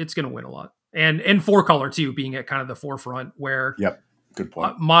 it's going to win a lot. And 4-color too, being at kind of the forefront where. Yep, good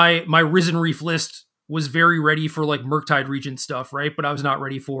point. My Risen Reef list was very ready for like Murktide Regent stuff, right? But I was not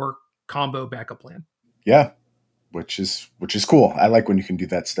ready for combo backup plan. Yeah, which is cool. I like when you can do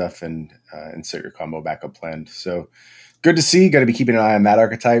that stuff and insert your combo backup plan. So good to see. Got to be keeping an eye on that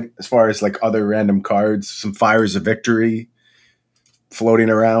archetype. As far as like other random cards, some Fires of Victory floating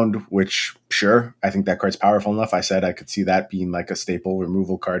around, which sure, I think that card's powerful enough. I said I could see that being like a staple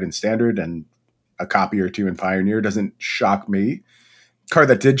removal card in Standard, and a copy or two in Pioneer doesn't shock me. Card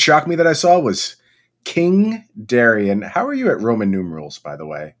that did shock me that I saw was King Darien. How are you at Roman numerals, by the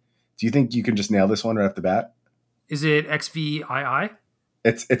way? Do you think you can just nail this one right off the bat? Is it XVII?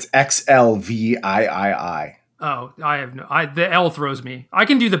 It's XLVIII. Oh, I have the L throws me. I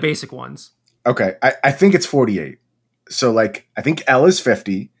can do the basic ones. Okay, I think it's 48. So like, I think L is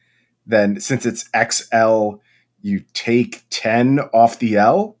 50. Then since it's XL, you take 10 off the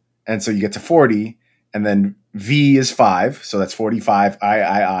L, and so you get to 40. And then V is 5, so that's 45.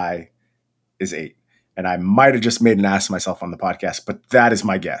 III is 8. And I might have just made an ass of myself on the podcast, but that is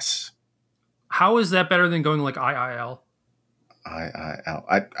my guess. How is that better than going like IIL?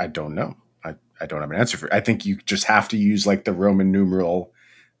 I don't know. I don't have an answer for it. I think you just have to use like the Roman numeral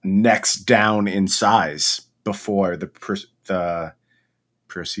next down in size. before the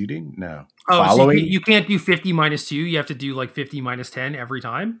proceeding. No, Oh, so following. you can't do 50 minus 2. You have to do like 50 minus 10 every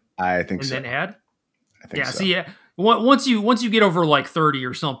time. I think and so. then add. I think so. See, once you get over like 30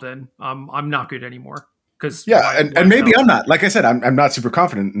 or something, I'm not good anymore. Because and maybe I'm not. Like I said, I'm not super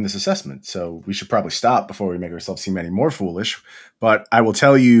confident in this assessment, so we should probably stop before we make ourselves seem any more foolish. But I will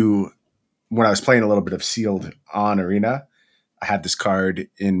tell you, when I was playing a little bit of Sealed on Arena, I had this card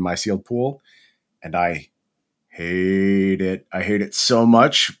in my sealed pool, and I hate it. I hate it so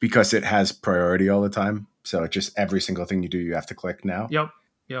much because it has priority all the time. So it just every single thing you do, you have to click now. Yep.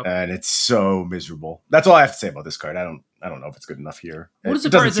 And it's so miserable. That's all I have to say about this card. I don't know if it's good enough here. What is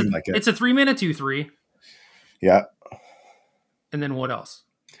it? Doesn't seem like it. It's a 3-mana 2/3. Yeah. And then what else?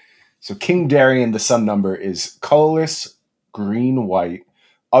 So King Darien, the sun number is colorless, green, white.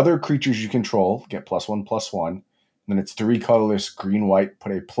 Other creatures you control get +1/+1. Then it's 3 colorless, green, white.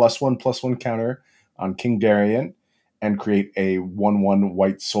 Put a +1/+1 counter on King Darien and create a 1/1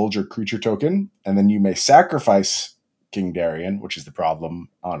 white soldier creature token. And then you may sacrifice King Darien, which is the problem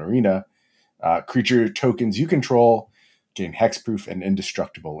on Arena. Creature tokens you control gain hexproof and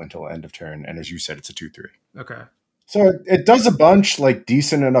indestructible until end of turn. And as you said, it's a 2/3. Okay. So it does a bunch, like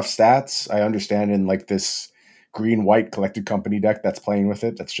decent enough stats. I understand in like this green-white collected company deck that's playing with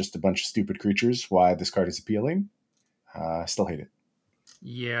it. That's just a bunch of stupid creatures. Why this card is appealing. Still hate it.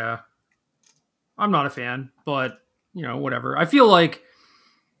 Yeah. I'm not a fan, but whatever. I feel like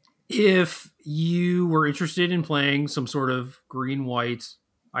if you were interested in playing some sort of green-white,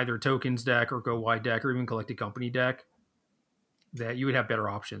 either tokens deck or go wide deck or even collected company deck, that you would have better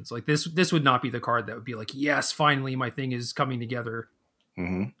options. Like this would not be the card that would be like, yes, finally my thing is coming together.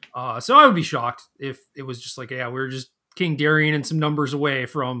 Mm-hmm. So I would be shocked if it was just like, yeah, we're just King Darien and some numbers away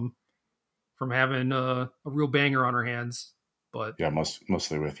from having a real banger on our hands. But yeah,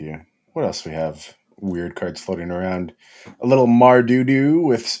 mostly with you. What else we have? Weird cards floating around. A little Mardudu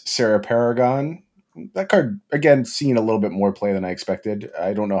with Sarah Paragon. That card, again, seeing a little bit more play than I expected.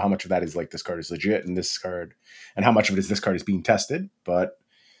 I don't know how much of that is like this card is legit and this card, and how much of it is this card is being tested, but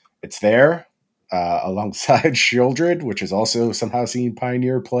it's there alongside Shieldred, which is also somehow seeing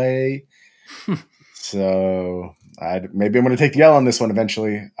Pioneer play. So maybe I'm going to take the L on this one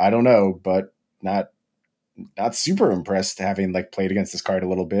eventually. I don't know, but not super impressed having like played against this card a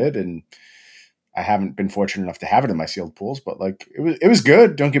little bit, and I haven't been fortunate enough to have it in my sealed pools, but like it was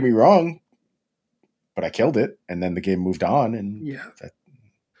good. Don't get me wrong, but I killed it, and then the game moved on, and yeah,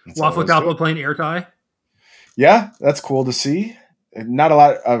 Waffle Waffle playing Airtie. Yeah, that's cool to see. Not a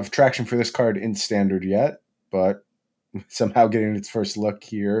lot of traction for this card in Standard yet, but somehow getting its first look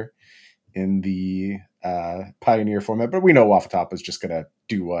here in the Pioneer format. But we know Waffletop is just gonna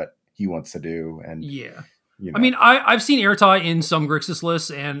do what he wants to do, and yeah. I mean, I've seen Airtie in some Grixis lists,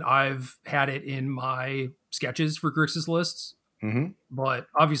 and I've had it in my sketches for Grixis lists. Mm-hmm. But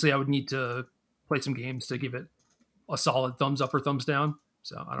obviously, I would need to play some games to give it a solid thumbs up or thumbs down.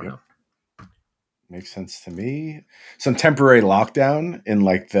 So I don't know. Makes sense to me. Some temporary lockdown in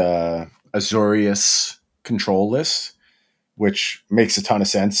like the Azorius control list, which makes a ton of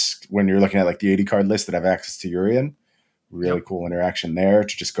sense when you're looking at like the 80 card list that have access to Urian. Really cool interaction there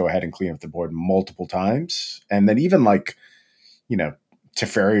to just go ahead and clean up the board multiple times. And then even like,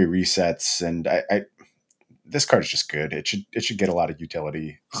 Teferi resets, and I this card is just good. It should get a lot of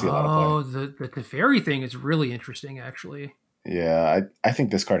utility. See a lot of play. Oh, the Teferi thing is really interesting, actually. Yeah, I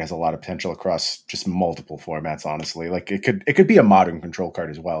think this card has a lot of potential across just multiple formats, honestly. Like it could be a modern control card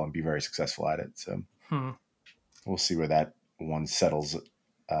as well and be very successful at it. So we'll see where that one settles.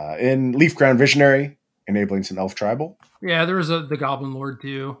 In Leafground Visionary, enabling some Elf Tribal. Yeah, there was the Goblin Lord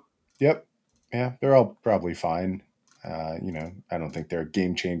too. Yep. Yeah, they're all probably fine. I don't think they're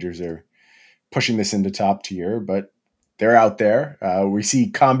game changers or pushing this into top tier, but they're out there. We see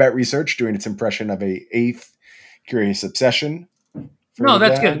Combat Research doing its impression of a 8th Curious Obsession. No,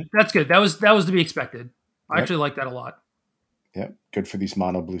 that's good. That's good. That was to be expected. I actually like that a lot. Yep, good for these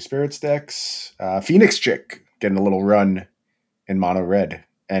mono blue spirits decks. Phoenix Chick getting a little run in mono red,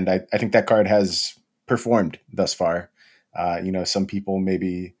 and I think that card has performed thus far. Some people may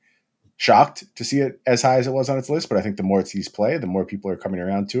be shocked to see it as high as it was on its list, but I think the more it sees play, the more people are coming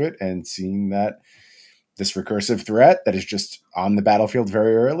around to it and seeing that this recursive threat that is just on the battlefield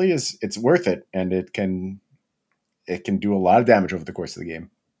very early it's worth it, and it can do a lot of damage over the course of the game.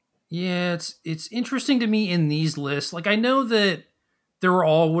 Yeah, it's interesting to me in these lists. Like, I know that there were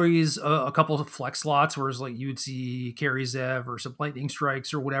always a couple of flex slots where it's like you would see Carry Zev or some lightning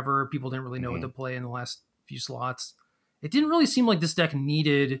strikes or whatever. People didn't really know what to play in the last few slots. It didn't really seem like this deck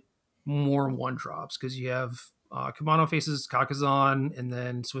needed more one drops because you have Kumano faces Kakazan and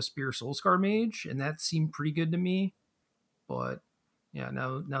then Swiftspear Soulscar Mage, and that seemed pretty good to me. But yeah,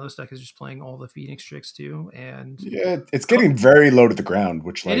 now this deck is just playing all the Phoenix tricks too, and yeah, it's getting very low to the ground,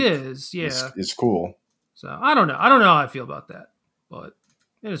 which like it is, yeah, is cool. So I don't know how I feel about that, but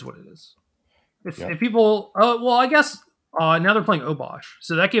it is what it is. If people, well, I guess now they're playing Obosh,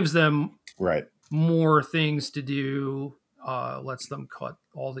 so that gives them more things to do. Lets them cut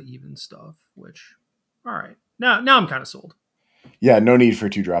all the even stuff. Which, all right, now I'm kind of sold. Yeah, no need for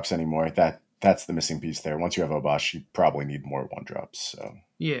 2-drops anymore. That's the missing piece there. Once you have Obosh, you probably need more 1-drops. So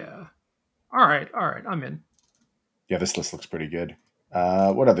yeah, all right, I'm in. Yeah, this list looks pretty good.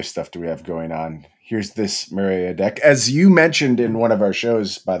 What other stuff do we have going on? Here's this Mireya deck. As you mentioned in one of our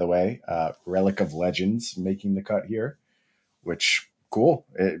shows, by the way, Relic of Legends making the cut here, which, cool.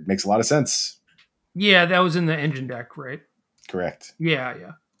 It makes a lot of sense. Yeah, that was in the engine deck, right? Correct.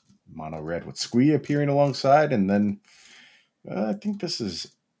 Yeah. Mono red with Squee appearing alongside, and then I think this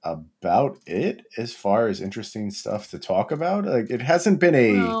is about it as far as interesting stuff to talk about. Like, it hasn't been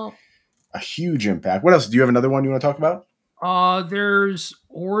a huge impact. What else? Do you have another one you want to talk about? There's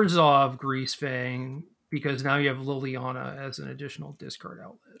Orzhov Greasefang, because now you have Liliana as an additional discard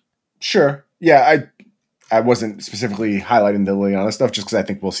outlet. Sure. Yeah, I wasn't specifically highlighting the Liliana stuff just because I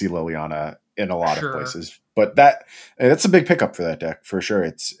think we'll see Liliana in a lot of places. But that's a big pickup for that deck for sure.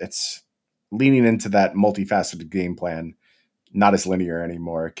 It's leaning into that multifaceted game plan, not as linear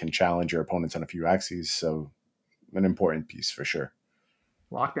anymore. Can challenge your opponents on a few axes, so an important piece for sure.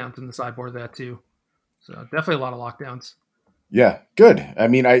 Lockdowns in the sideboard of that too, so definitely a lot of lockdowns. Yeah, good. I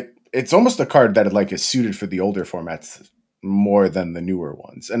mean, it's almost a card that like is suited for the older formats more than the newer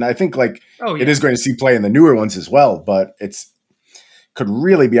ones, and I think like it is going to see play in the newer ones as well. But could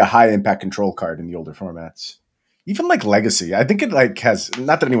really be a high impact control card in the older formats. Even like Legacy, I think it like has,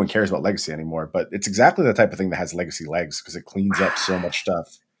 not that anyone cares about Legacy anymore, but it's exactly the type of thing that has Legacy legs because it cleans up so much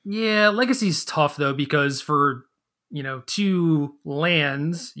stuff. Yeah, Legacy's tough though because for 2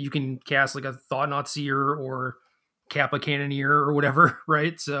 lands you can cast like a Thought-Knot Seer or Kappa Cannoneer or whatever,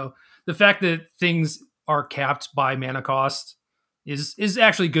 right? So the fact that things are capped by mana cost is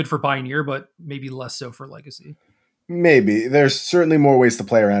actually good for Pioneer, but maybe less so for Legacy. Maybe. There's certainly more ways to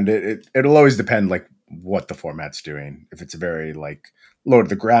play around it. It'll always depend like what the format's doing. If it's a very like low to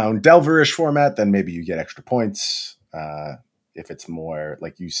the ground Delverish format, then maybe you get extra points. If it's more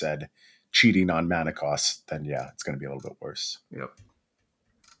like you said, cheating on mana costs, then yeah, it's going to be a little bit worse. Yep.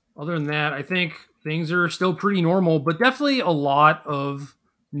 Other than that, I think things are still pretty normal, but definitely a lot of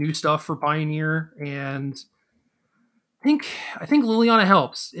new stuff for Pioneer, and I think Liliana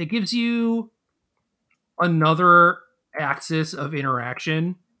helps. It gives you another axis of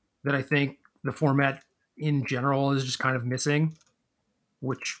interaction that I think the format in general is just kind of missing,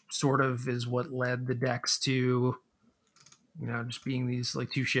 which sort of is what led the decks to, just being these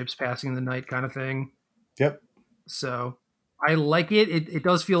like 2 ships passing in the night kind of thing. Yep. So I like it. It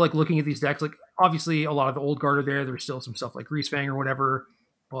does feel like looking at these decks, like obviously a lot of the old guard are there. There's still some stuff like Greasefang or whatever,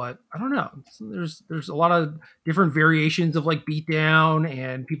 but I don't know. There's a lot of different variations of like beatdown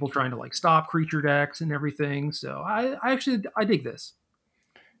and people trying to like stop creature decks and everything. So I dig this.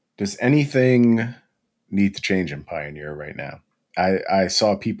 Does anything need to change in Pioneer right now? I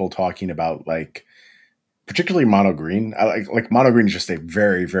saw people talking about like particularly mono green. Like mono green is just a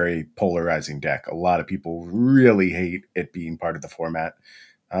very, very polarizing deck. A lot of people really hate it being part of the format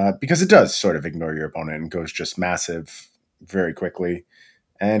because it does sort of ignore your opponent and goes just massive very quickly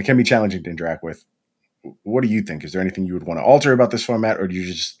and can be challenging to interact with. What do you think? Is there anything you would want to alter about this format, or do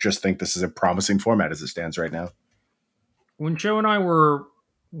you just think this is a promising format as it stands right now? When Joe and I were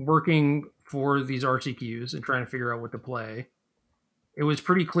working for these RCQs and trying to figure out what to play, it was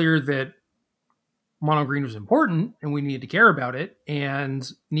pretty clear that mono green was important and we needed to care about it and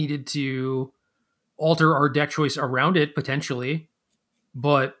needed to alter our deck choice around it potentially.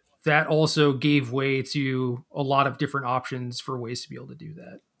 But that also gave way to a lot of different options for ways to be able to do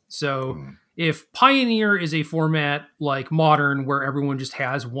that. So if Pioneer is a format like Modern where everyone just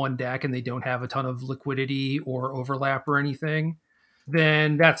has one deck and they don't have a ton of liquidity or overlap or anything,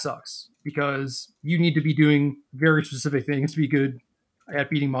 then that sucks because you need to be doing very specific things to be good at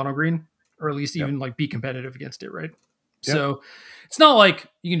beating mono green, or at least even like be competitive against it, right? Yep. So it's not like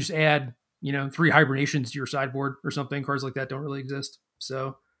you can just add 3 hibernations to your sideboard or something. Cards like that don't really exist.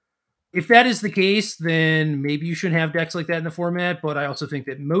 So if that is the case, then maybe you shouldn't have decks like that in the format. But I also think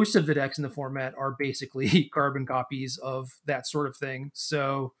that most of the decks in the format are basically carbon copies of that sort of thing.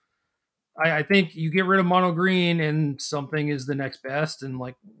 So I think you get rid of mono green and something is the next best. And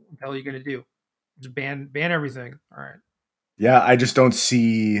like, what the hell are you going to do? Just ban everything. All right. Yeah, I just don't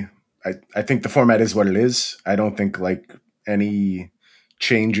see I think the format is what it is. I don't think like any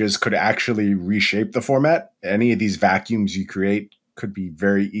changes could actually reshape the format. Any of these vacuums you create could be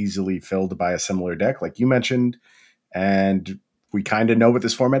very easily filled by a similar deck, like you mentioned. And we kind of know what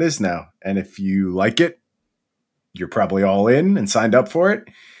this format is now. And if you like it, you're probably all in and signed up for it.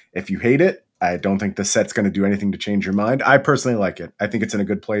 If you hate it, I don't think the set's going to do anything to change your mind. I personally like it. I think it's in a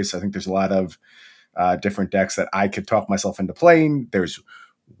good place. I think there's a lot of different decks that I could talk myself into playing. There's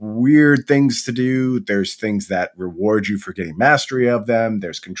weird things to do. There's things that reward you for getting mastery of them.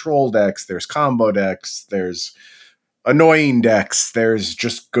 There's control decks. There's combo decks. There's annoying decks. There's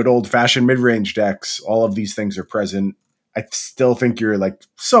just good old fashioned mid range decks. All of these things are present. I still think you're like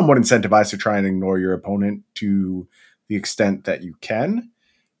somewhat incentivized to try and ignore your opponent to the extent that you can.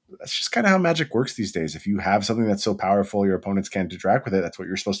 That's just kind of how Magic works these days. If you have something that's so powerful, your opponents can't interact with it. That's what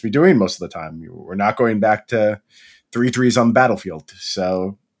you're supposed to be doing most of the time. We're not going back to 3/3s on the battlefield.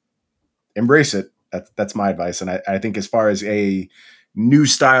 So embrace it. That's my advice. And I think as far as a new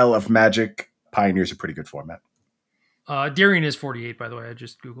style of Magic, Pioneer's a pretty good format. Darian is 48, by the way. I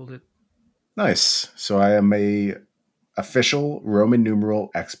just Googled it. Nice. So I am a official Roman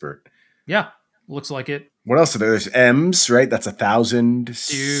numeral expert. Yeah, looks like it. What else are there? There's M's, right? That's 1,000. Dude,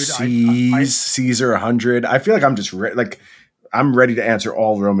 C's, C's are 100. I feel like I'm just I'm ready to answer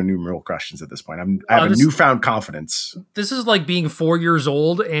all Roman numeral questions at this point. I have a newfound confidence. This is like being 4 years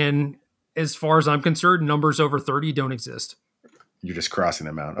old, and as far as I'm concerned, numbers over 30 don't exist. You're just crossing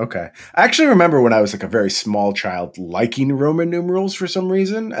them out. Okay. I actually remember when I was like a very small child liking Roman numerals for some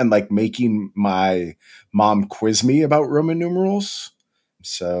reason and like making my mom quiz me about Roman numerals.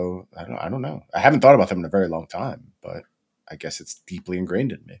 So I don't know. I haven't thought about them in a very long time, but I guess it's deeply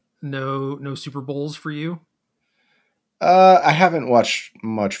ingrained in me. No Super Bowls for you? I haven't watched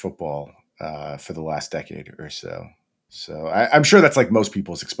much football for the last decade or so. So I'm sure that's like most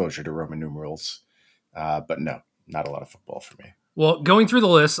people's exposure to Roman numerals. But no, not a lot of football for me. Well, going through the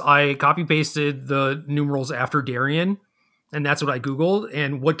list, I copy pasted the numerals after Darian, and that's what I Googled.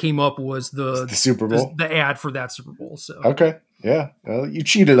 And what came up was the Super Bowl, the ad for that Super Bowl. So okay, yeah, well, you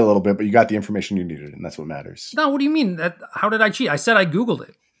cheated a little bit, but you got the information you needed, and that's what matters. No, what do you mean? How did I cheat? I said I Googled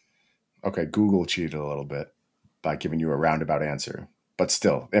it. Okay, Google cheated a little bit by giving you a roundabout answer, but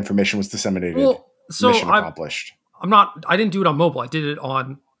still, information was disseminated. Well, so mission accomplished. I didn't do it on mobile. I did it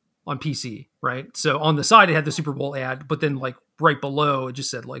on PC, right? So on the side it had the Super Bowl ad, but then like right below it just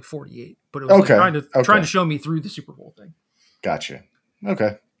said like 48. But it was like trying to show me through the Super Bowl thing. Gotcha.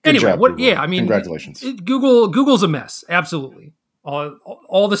 Okay. Good job, Google. Yeah, I mean, congratulations. Google's a mess. Absolutely.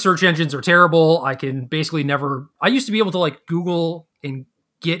 All the search engines are terrible. I can basically never. I used to be able to like Google and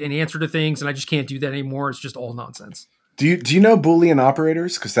get an answer to things, and I just can't do that anymore. It's just all nonsense. Do you know Boolean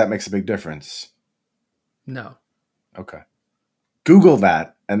operators? Because that makes a big difference. No. Okay. Google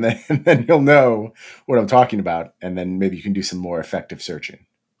that, and then you'll know what I'm talking about, and then maybe you can do some more effective searching.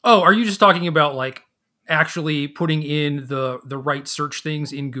 Oh, are you just talking about like actually putting in the right search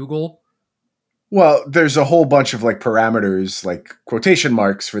things in Google? Well, there's a whole bunch of like parameters, like quotation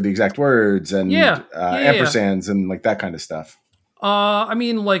marks for the exact words and ampersands and like that kind of stuff. I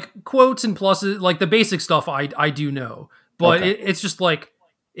mean, like quotes and pluses, like the basic stuff I do know, but okay. It's just like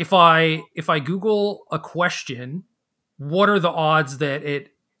if I Google a question, what are the odds that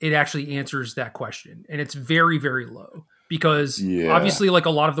it actually answers that question? And it's very, very low because obviously like a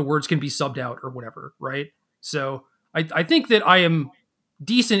lot of the words can be subbed out or whatever. Right. So I think that I am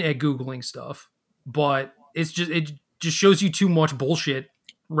decent at Googling stuff, but it just shows you too much bullshit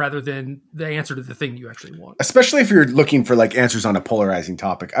rather than the answer to the thing you actually want. Especially if you're looking for like answers on a polarizing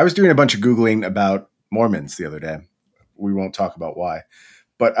topic. I was doing a bunch of Googling about Mormons the other day. We won't talk about why,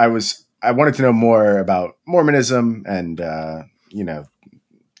 but I wanted to know more about Mormonism and,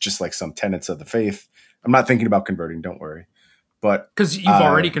 just like some tenets of the faith. I'm not thinking about converting, don't worry. But because you've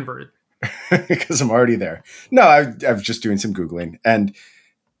already converted. Because I'm already there. No, I was just doing some Googling. And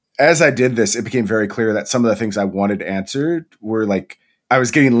as I did this, it became very clear that some of the things I wanted answered were like, I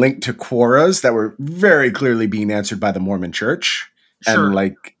was getting linked to quoras that were very clearly being answered by the Mormon Church. Sure. And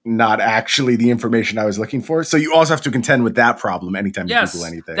like not actually the information I was looking for. So you also have to contend with that problem anytime you Google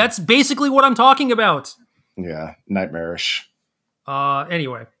anything. That's basically what I'm talking about. Yeah, nightmarish.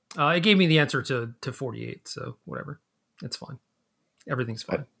 Anyway, it gave me the answer to 48, so whatever. It's fine. Everything's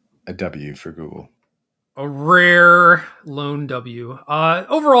fine. A W for Google. A rare lone W.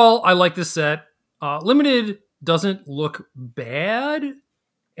 Overall, I like this set. Limited doesn't look bad,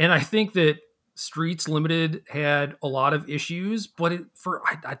 and I think that Streets Limited had a lot of issues, but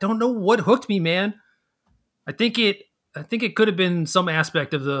I don't know what hooked me, man. I think it I think it could have been some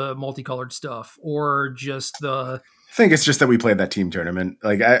aspect of the multicolored stuff, or just the. I think it's just that we played that team tournament.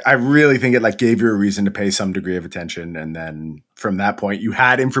 Like, I really think it like gave you a reason to pay some degree of attention, and then from that point, you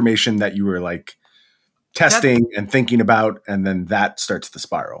had information that you were like testing and thinking about, and then that starts the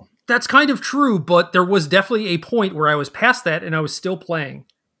spiral. That's kind of true, but there was definitely a point where I was past that, and I was still playing.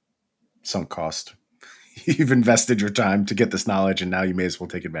 Sunk cost. You've invested your time to get this knowledge, and now you may as well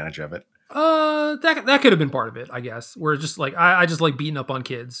take advantage of it. That could have been part of it, I guess. Where it's just like I just like beating up on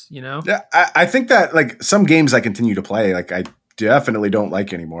kids, you know? Yeah, I think that like some games I continue to play, like I definitely don't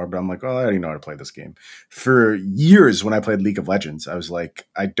like anymore, but I'm like, oh, I already know how to play this game. For years when I played League of Legends, I was like,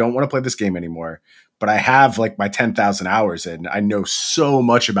 I don't want to play this game anymore, but I have like my 10,000 hours and I know so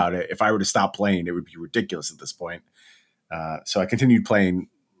much about it. If I were to stop playing, it would be ridiculous at this point. So I continued playing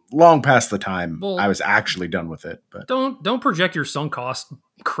long past the time I was actually done with it. But don't project your sunk cost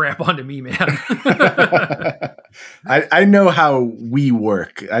crap onto me, man. I know how we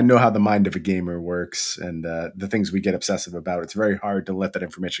work. I know how the mind of a gamer works, and the things we get obsessive about. It's very hard to let that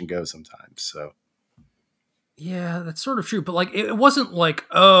information go sometimes. So yeah, that's sort of true. But like, it wasn't like,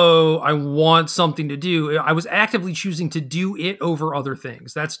 oh, I want something to do. I was actively choosing to do it over other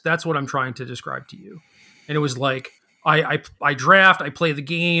things. That's what I'm trying to describe to you. And it was like, I draft, I play the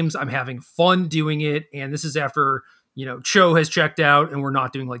games, I'm having fun doing it. And this is after, Cho has checked out and we're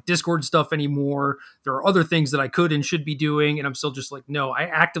not doing like Discord stuff anymore. There are other things that I could and should be doing. And I'm still just like, no, I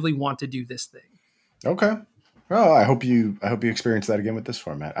actively want to do this thing. Okay. Well, I hope you experience that again with this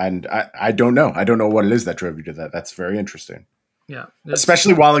format. And I don't know. I don't know what it is that drove you to that. That's very interesting. Yeah.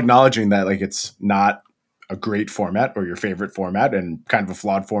 Especially while acknowledging that like it's not a great format or your favorite format and kind of a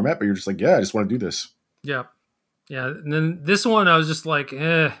flawed format, but you're just like, yeah, I just want to do this. Yeah. Yeah. And then this one, I was just like,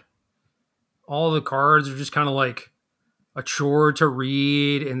 all the cards are just kind of like a chore to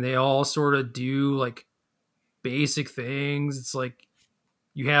read, and they all sort of do like basic things. It's like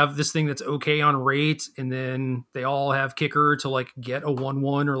you have this thing that's okay on rate, and then they all have kicker to like get a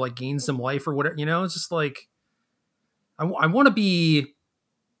 1/1 or like gain some life or whatever. It's just like I want to be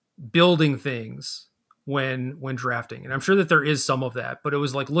building things when drafting, and I'm sure that there is some of that. But it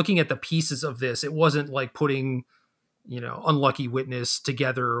was like looking at the pieces of this. It wasn't like putting Unlucky Witness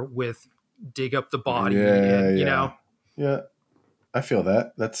together with Dig Up the Body. Yeah, I feel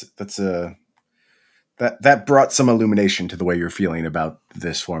that. That brought some illumination to the way you're feeling about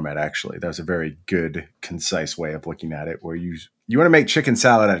this format. Actually, that was a very good, concise way of looking at it. Where you want to make chicken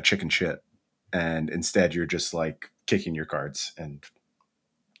salad out of chicken shit, and instead you're just like kicking your cards and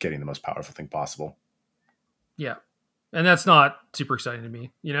getting the most powerful thing possible. Yeah, and that's not super exciting to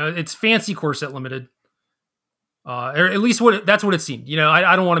me. It's fancy core set limited. Or at least that's what it seemed.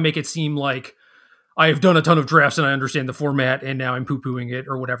 I don't want to make it seem like I've done a ton of drafts and I understand the format and now I'm poo-pooing it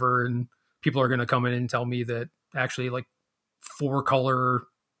or whatever. And people are going to come in and tell me that actually like 4-color,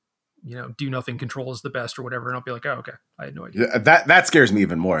 do nothing control is the best or whatever. And I'll be like, oh, okay. I had no idea. Yeah, that scares me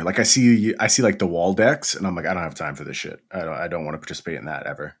even more. Like I see like the wall decks and I'm like, I don't have time for this shit. I don't want to participate in that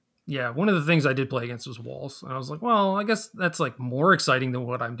ever. Yeah. One of the things I did play against was walls. And I was like, well, I guess that's like more exciting than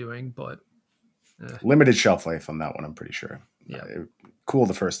what I'm doing, but limited shelf life on that one. I'm pretty sure. Yeah. Cool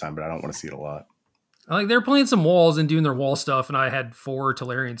the first time, but I don't want to see it a lot. Like they're playing some walls and doing their wall stuff, and I had 4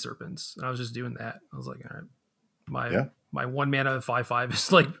 Tolarian Serpents, and I was just doing that. I was like, all right, my 1 mana 5/5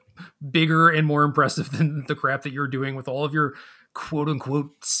 is like bigger and more impressive than the crap that you're doing with all of your quote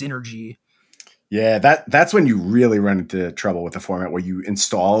unquote synergy. Yeah, that's when you really run into trouble with the format where you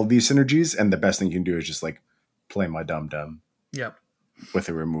install these synergies, and the best thing you can do is just like play my dum-dum. Yep. With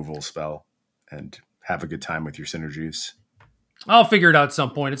a removal spell and have a good time with your synergies. I'll figure it out at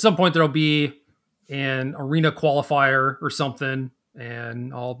some point. At some point there'll be an arena qualifier or something,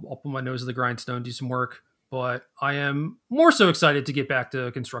 and I'll put my nose to the grindstone, do some work. But I am more so excited to get back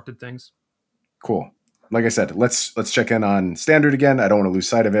to constructed things. Cool. Like I said, let's check in on standard again. I don't want to lose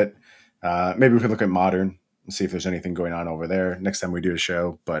sight of it. Maybe we could look at modern and see if there's anything going on over there next time we do a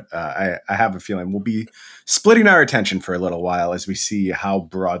show. But I have a feeling we'll be splitting our attention for a little while as we see how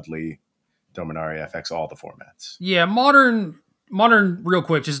broadly Dominaria affects all the formats. Yeah, modern real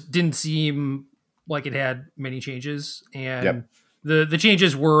quick just didn't seem like it had many changes, and the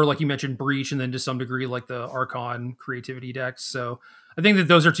changes were, like you mentioned, Breach, and then to some degree like the Archon creativity decks. So I think that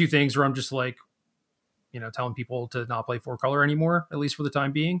those are two things where I'm just like, telling people to not play 4-color anymore, at least for the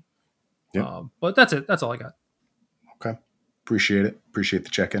time being. But that's it. That's all I got. Okay. Appreciate it. Appreciate the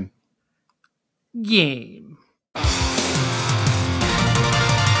check-in. Game.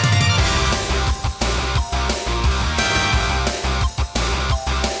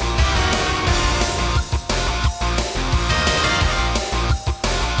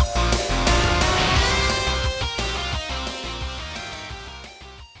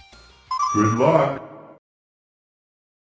 Good luck.